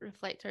some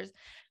reflectors,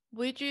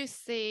 would you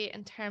say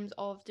in terms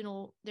of,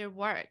 their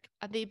work,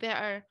 are they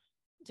better,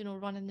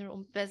 running their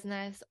own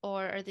business,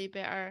 or are they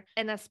better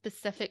in a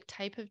specific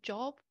type of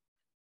job?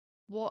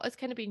 What has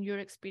kind of been your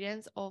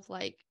experience of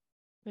like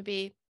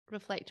maybe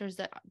reflectors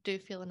that do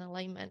feel in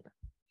alignment?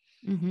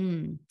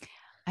 Mm-hmm.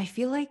 I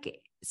feel like,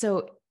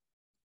 so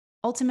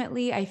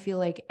ultimately, I feel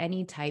like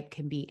any type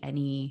can be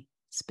any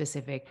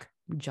specific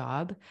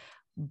job.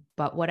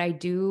 But what I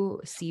do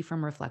see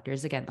from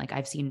reflectors, again, like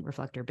I've seen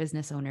reflector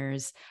business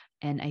owners,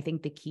 and I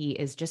think the key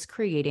is just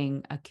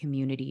creating a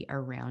community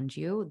around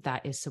you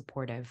that is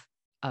supportive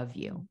of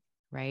you,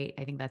 right?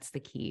 I think that's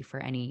the key for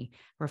any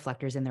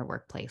reflectors in their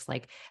workplace.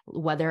 Like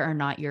whether or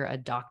not you're a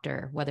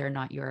doctor, whether or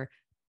not you're,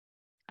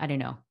 I don't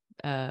know,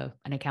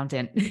 an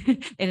accountant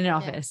in an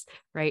office,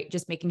 right?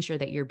 Just making sure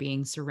that you're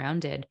being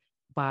surrounded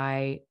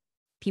by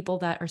people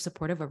that are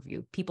supportive of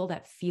you, people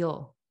that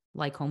feel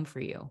like home for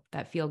you,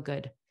 that feel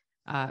good,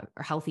 or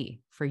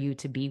healthy for you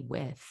to be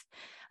with,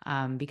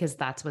 because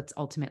that's what's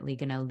ultimately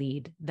going to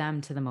lead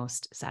them to the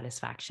most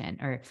satisfaction,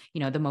 or,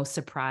 the most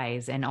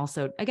surprise. And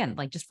also, again,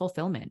 like just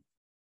fulfillment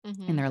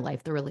in their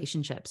life, the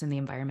relationships and the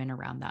environment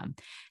around them.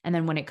 And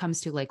then when it comes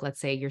to like, let's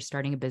say you're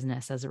starting a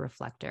business as a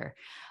reflector,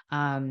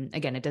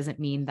 again, it doesn't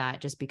mean that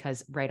just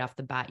because right off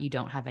the bat, you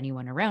don't have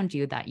anyone around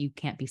you that you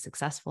can't be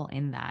successful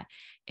in that.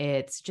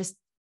 It's just,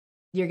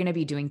 you're going to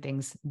be doing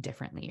things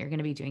differently. You're going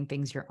to be doing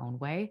things your own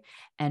way.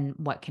 And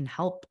what can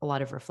help a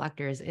lot of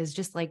reflectors is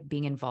just like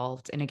being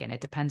involved. And again, it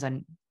depends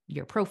on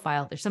your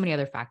profile. There's so many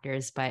other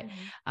factors, but,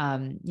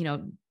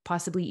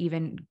 possibly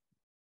even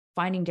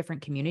finding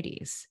different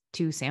communities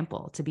to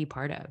sample, to be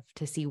part of,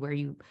 to see where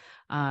you,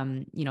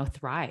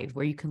 thrive,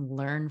 where you can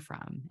learn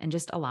from, and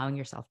just allowing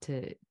yourself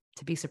to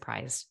be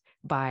surprised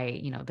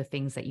by, the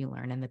things that you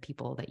learn and the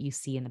people that you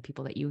see and the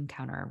people that you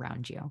encounter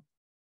around you.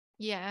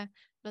 Yeah,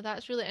 no,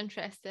 that's really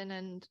interesting.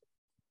 And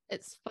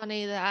it's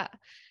funny that,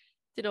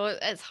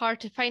 it's hard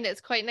to find it.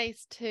 It's quite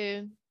nice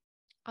to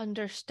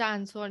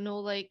understand. So I know,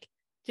 like,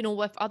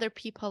 if other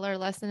people are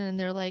listening and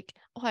they're like,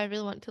 oh, I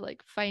really want to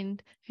like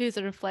find who's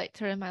a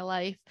reflector in my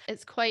life.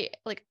 It's quite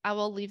like, I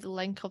will leave the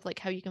link of like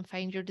how you can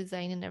find your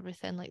design and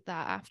everything like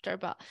that after.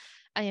 But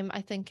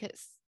I think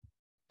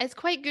it's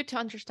quite good to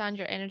understand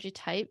your energy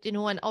type,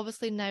 and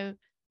obviously now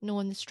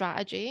knowing the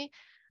strategy,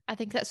 I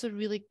think that's a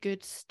really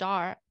good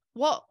start.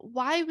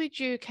 Why would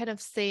you kind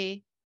of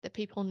say that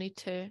people need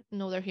to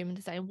know their human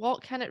design?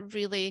 What can it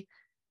really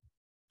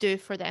do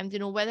for them?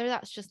 Whether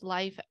that's just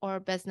life or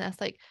business,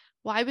 like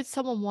why would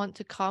someone want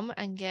to come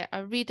and get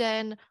a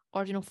reading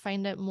or,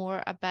 find out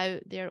more about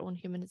their own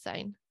human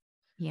design?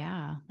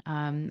 Yeah.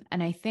 And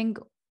I think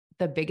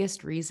the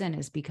biggest reason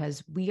is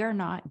because we are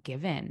not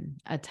given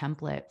a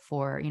template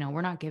for,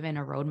 we're not given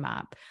a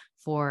roadmap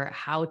for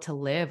how to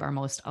live our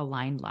most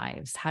aligned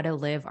lives, how to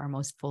live our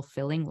most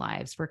fulfilling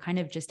lives. We're kind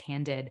of just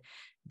handed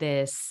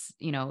this,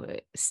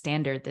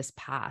 standard, this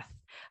path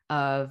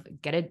of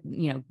go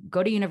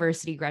to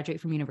university, graduate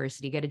from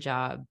university, get a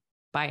job,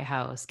 buy a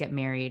house, get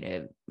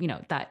married,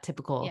 that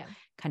typical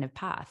kind of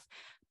path.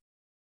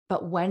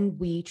 But when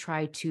we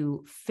try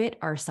to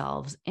fit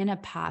ourselves in a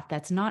path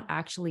that's not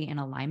actually in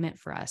alignment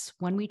for us,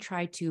 when we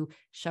try to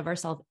shove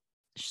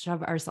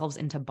ourselves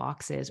into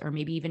boxes, or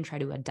maybe even try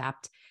to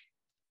adapt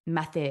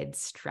methods,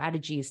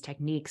 strategies,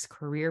 techniques,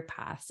 career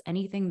paths,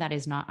 anything that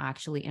is not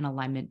actually in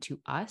alignment to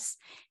us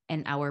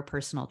and our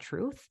personal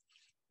truth,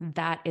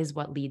 that is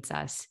what leads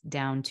us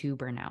down to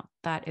burnout.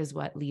 That is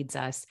what leads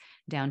us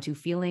down to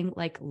feeling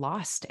like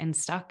lost and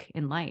stuck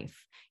in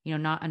life,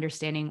 not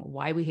understanding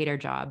why we hate our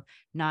job,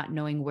 not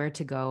knowing where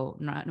to go,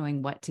 not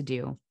knowing what to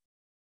do.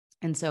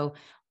 And so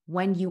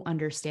when you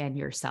understand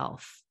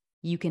yourself,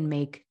 you can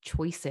make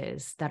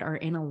choices that are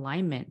in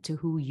alignment to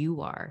who you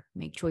are,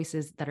 make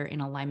choices that are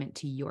in alignment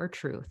to your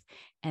truth.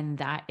 And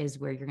that is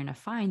where you're going to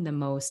find the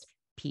most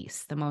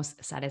peace, the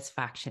most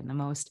satisfaction, the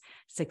most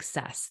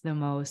success, the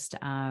most,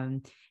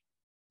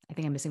 I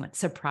think I'm missing one,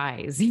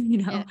 surprise,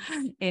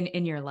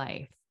 in your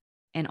life,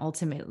 and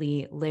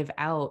ultimately live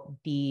out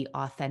the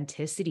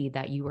authenticity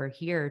that you are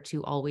here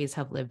to always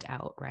have lived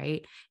out.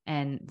 Right.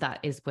 And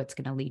that is what's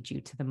going to lead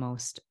you to the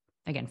most,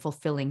 again,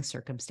 fulfilling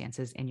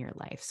circumstances in your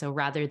life. So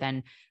rather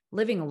than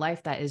living a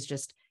life that is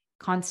just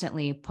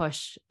constantly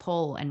push,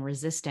 pull, and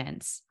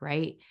resistance,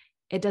 right?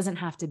 It doesn't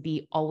have to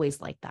be always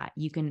like that.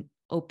 You can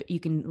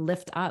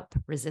lift up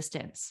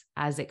resistance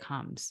as it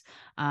comes.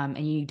 And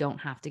you don't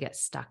have to get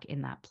stuck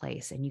in that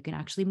place, and you can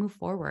actually move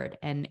forward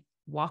and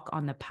walk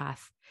on the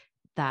path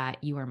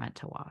that you are meant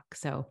to walk.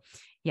 So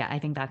yeah, I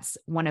think that's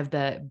one of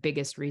the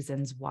biggest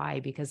reasons why,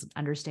 because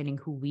understanding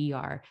who we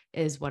are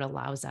is what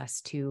allows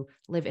us to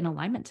live in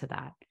alignment to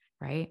that.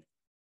 Right.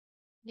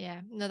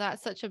 Yeah, no,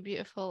 that's such a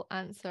beautiful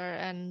answer.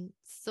 And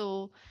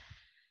so,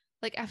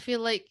 like, I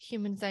feel like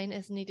human design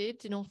is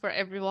needed, for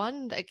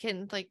everyone.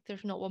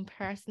 There's not one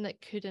person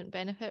that couldn't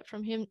benefit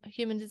from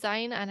human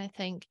design. And I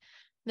think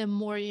the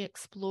more you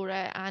explore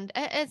it, and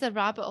it is a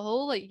rabbit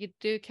hole, like you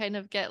do kind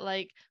of get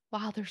like,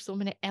 wow, there's so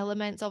many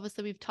elements.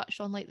 Obviously, we've touched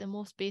on like the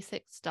most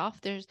basic stuff.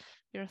 There's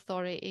your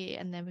authority,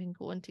 and then we can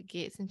go into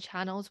gates and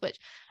channels, which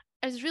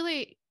is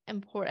really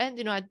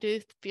important. I do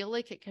feel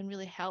like it can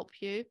really help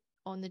you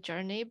on the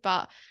journey,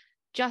 but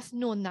just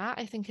knowing that,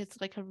 I think it's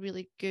like a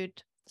really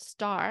good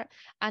start.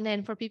 And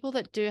then for people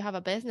that do have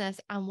a business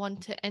and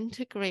want to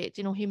integrate,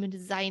 human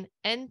design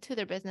into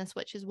their business,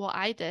 which is what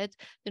I did,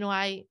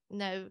 I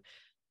now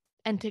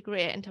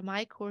integrate it into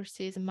my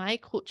courses and my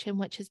coaching,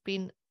 which has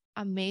been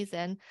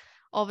amazing.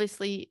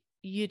 Obviously,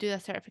 you do a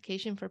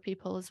certification for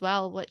people as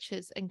well, which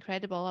is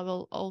incredible. I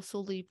will also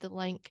leave the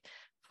link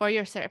for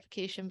your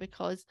certification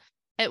because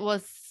it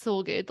was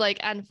so good. Like,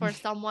 and for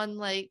someone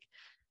like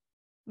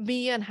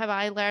me and how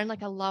I learn,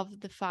 like I love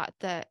the fact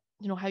that,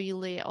 how you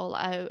lay it all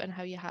out and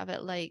how you have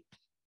it like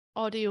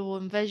audio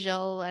and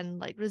visual and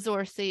like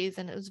resources,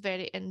 and it was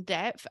very in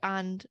depth.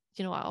 And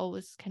I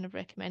always kind of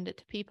recommend it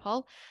to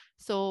people.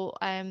 So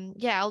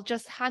yeah, I'll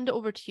just hand it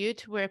over to you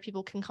to where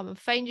people can come and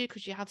find you,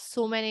 because you have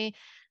so many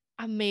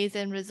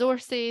amazing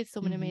resources, so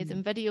many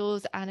amazing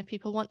videos. And if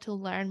people want to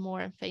learn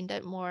more and find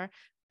out more,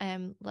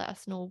 let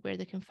us know where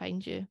they can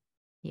find you.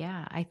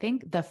 Yeah, I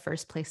think the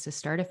first place to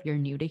start if you're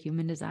new to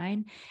human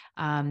design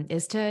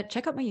is to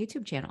check out my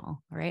YouTube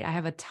channel, right? I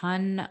have a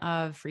ton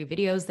of free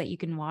videos that you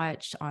can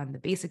watch on the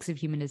basics of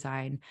human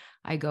design.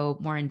 I go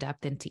more in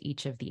depth into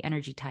each of the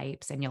energy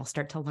types, and you'll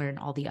start to learn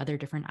all the other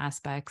different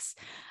aspects.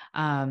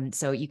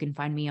 So you can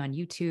find me on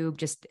YouTube.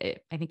 Just,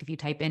 I think if you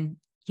type in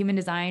human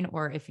design,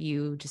 or if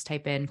you just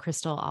type in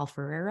Krystle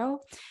Alfarero,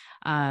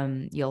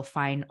 you'll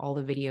find all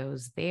the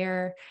videos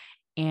there.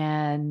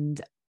 And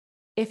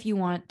if you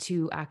want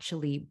to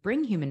actually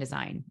bring human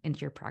design into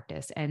your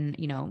practice, and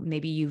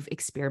maybe you've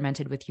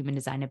experimented with human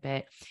design a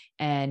bit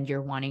and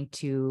you're wanting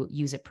to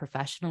use it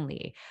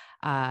professionally,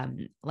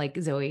 like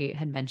Zoe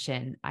had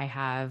mentioned, I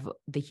have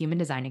the Human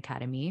Design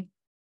Academy,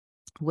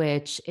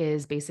 which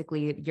is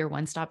basically your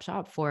one-stop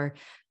shop for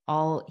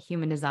all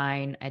human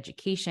design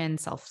education,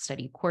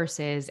 self-study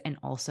courses, and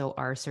also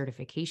our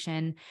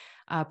certification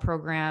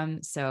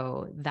program.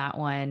 So that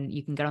one,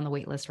 you can get on the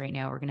wait list right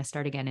now. We're going to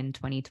start again in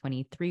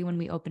 2023 when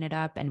we open it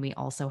up. And we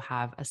also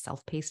have a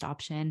self-paced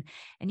option.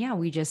 And yeah,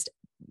 we just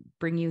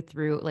bring you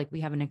through, like,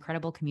 we have an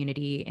incredible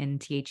community in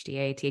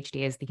THDA.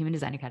 THDA is the Human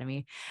Design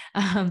Academy.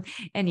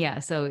 And yeah,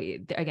 so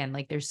again,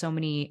 like, there's so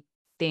many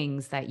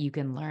things that you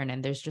can learn,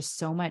 and there's just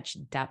so much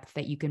depth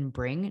that you can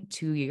bring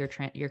to your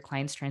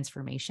client's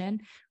transformation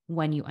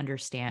when you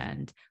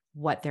understand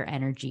what their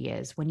energy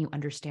is, when you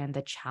understand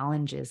the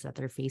challenges that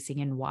they're facing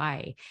and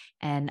why,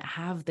 and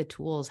have the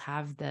tools,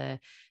 have the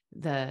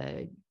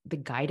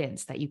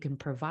guidance that you can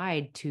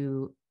provide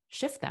to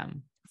shift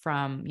them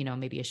from,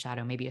 maybe a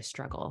shadow, maybe a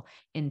struggle,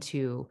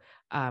 into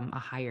a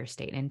higher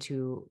state,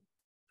 into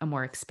a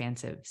more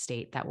expansive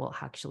state that will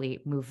actually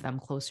move them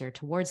closer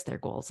towards their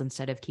goals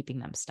instead of keeping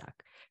them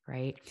stuck.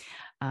 Right.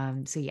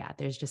 So yeah,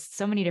 there's just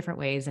so many different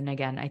ways. And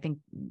again, I think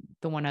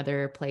the one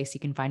other place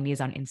you can find me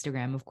is on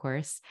Instagram, of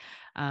course.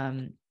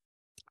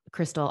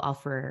 Krystle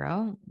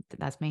Alfarero,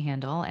 that's my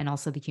handle, and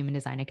also the Human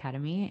Design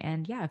Academy.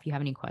 And yeah, if you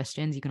have any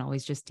questions, you can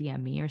always just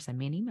DM me or send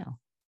me an email.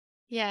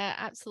 Yeah,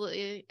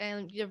 absolutely.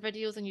 And your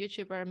videos on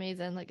YouTube are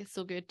amazing. Like, it's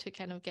so good to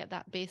kind of get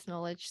that base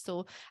knowledge.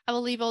 So I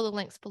will leave all the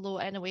links below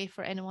anyway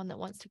for anyone that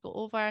wants to go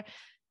over.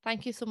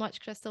 Thank you so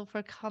much, Krystle,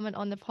 for coming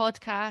on the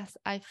podcast.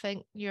 I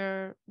think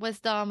your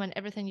wisdom and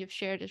everything you've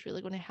shared is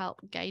really going to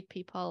help guide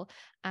people,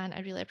 and I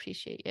really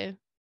appreciate you.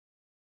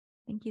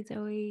 Thank you,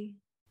 Zoe.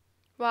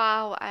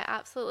 Wow, I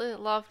absolutely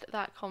loved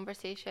that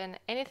conversation.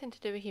 Anything to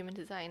do with human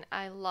design,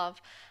 I love.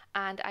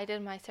 And I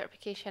did my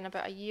certification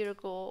about a year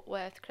ago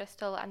with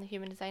Krystle and the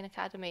Human Design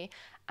Academy.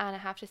 And I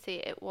have to say,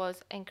 it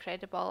was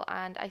incredible.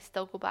 And I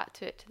still go back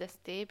to it to this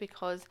day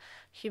because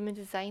human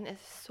design is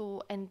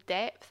so in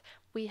depth.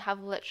 We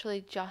have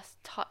literally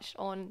just touched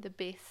on the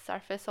base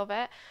surface of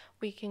it.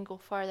 We can go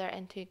further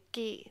into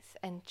gates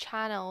and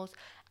channels,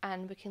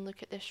 and we can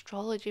look at the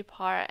astrology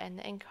part and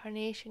the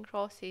incarnation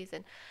crosses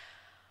and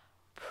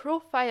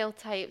profile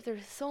types.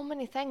 There's so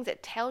many things.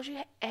 It tells you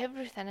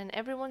everything, and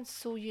everyone's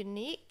so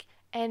unique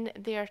in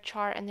their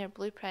chart and their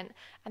blueprint.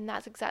 And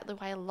that's exactly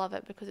why I love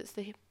it, because it's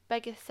the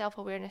biggest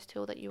self-awareness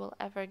tool that you will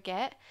ever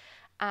get.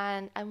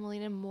 And I'm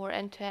leaning more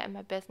into it in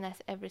my business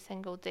every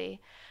single day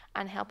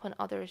and helping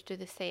others do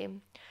the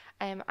same.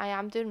 I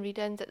am doing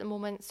readings at the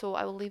moment, so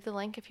I will leave the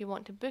link if you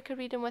want to book a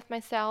reading with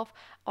myself,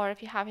 or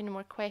if you have any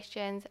more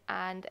questions.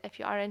 And if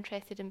you are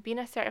interested in being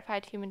a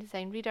certified human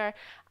design reader,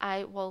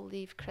 I will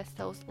leave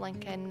Krystle's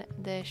link in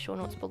the show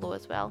notes below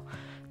as well.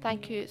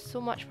 Thank you so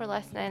much for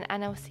listening,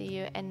 and I'll see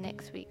you in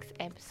next week's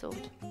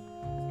episode.